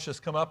someone who wants to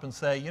just come up and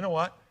say, "You know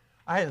what?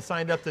 I hadn't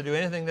signed up to do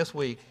anything this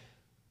week,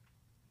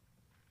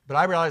 but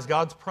I realize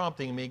God's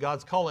prompting me,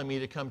 God's calling me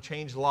to come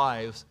change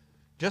lives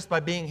just by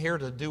being here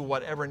to do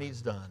whatever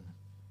needs done."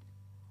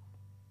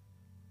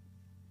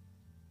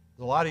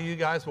 A lot of you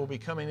guys will be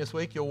coming this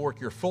week. You'll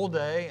work your full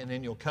day, and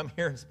then you'll come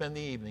here and spend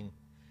the evening.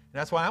 And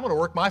that's why I'm going to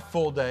work my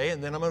full day,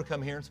 and then I'm going to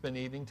come here and spend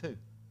the evening too.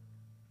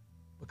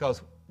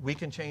 Because we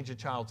can change a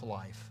child's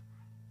life.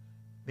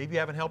 Maybe you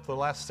haven't helped for the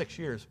last 6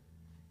 years.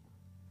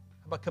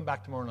 How about come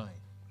back tomorrow night?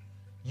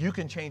 You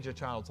can change a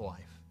child's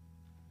life.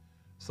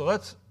 So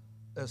let's,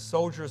 as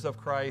soldiers of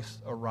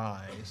Christ,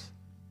 arise.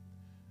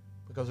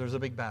 Because there's a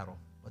big battle.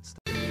 Let's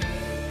start.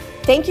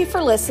 Thank you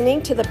for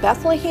listening to the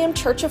Bethlehem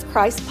Church of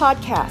Christ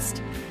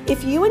podcast.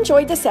 If you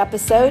enjoyed this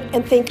episode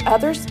and think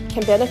others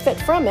can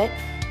benefit from it,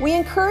 we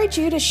encourage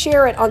you to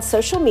share it on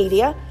social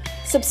media,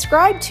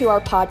 subscribe to our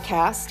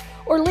podcast,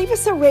 or leave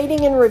us a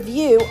rating and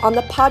review on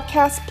the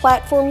podcast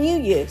platform you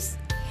use.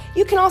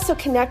 You can also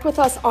connect with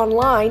us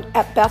online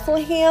at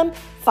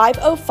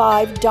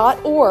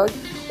Bethlehem505.org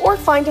or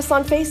find us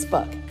on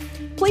Facebook.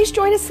 Please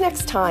join us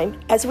next time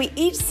as we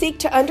each seek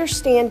to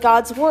understand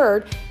God's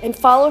Word and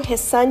follow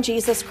His Son,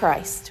 Jesus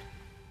Christ.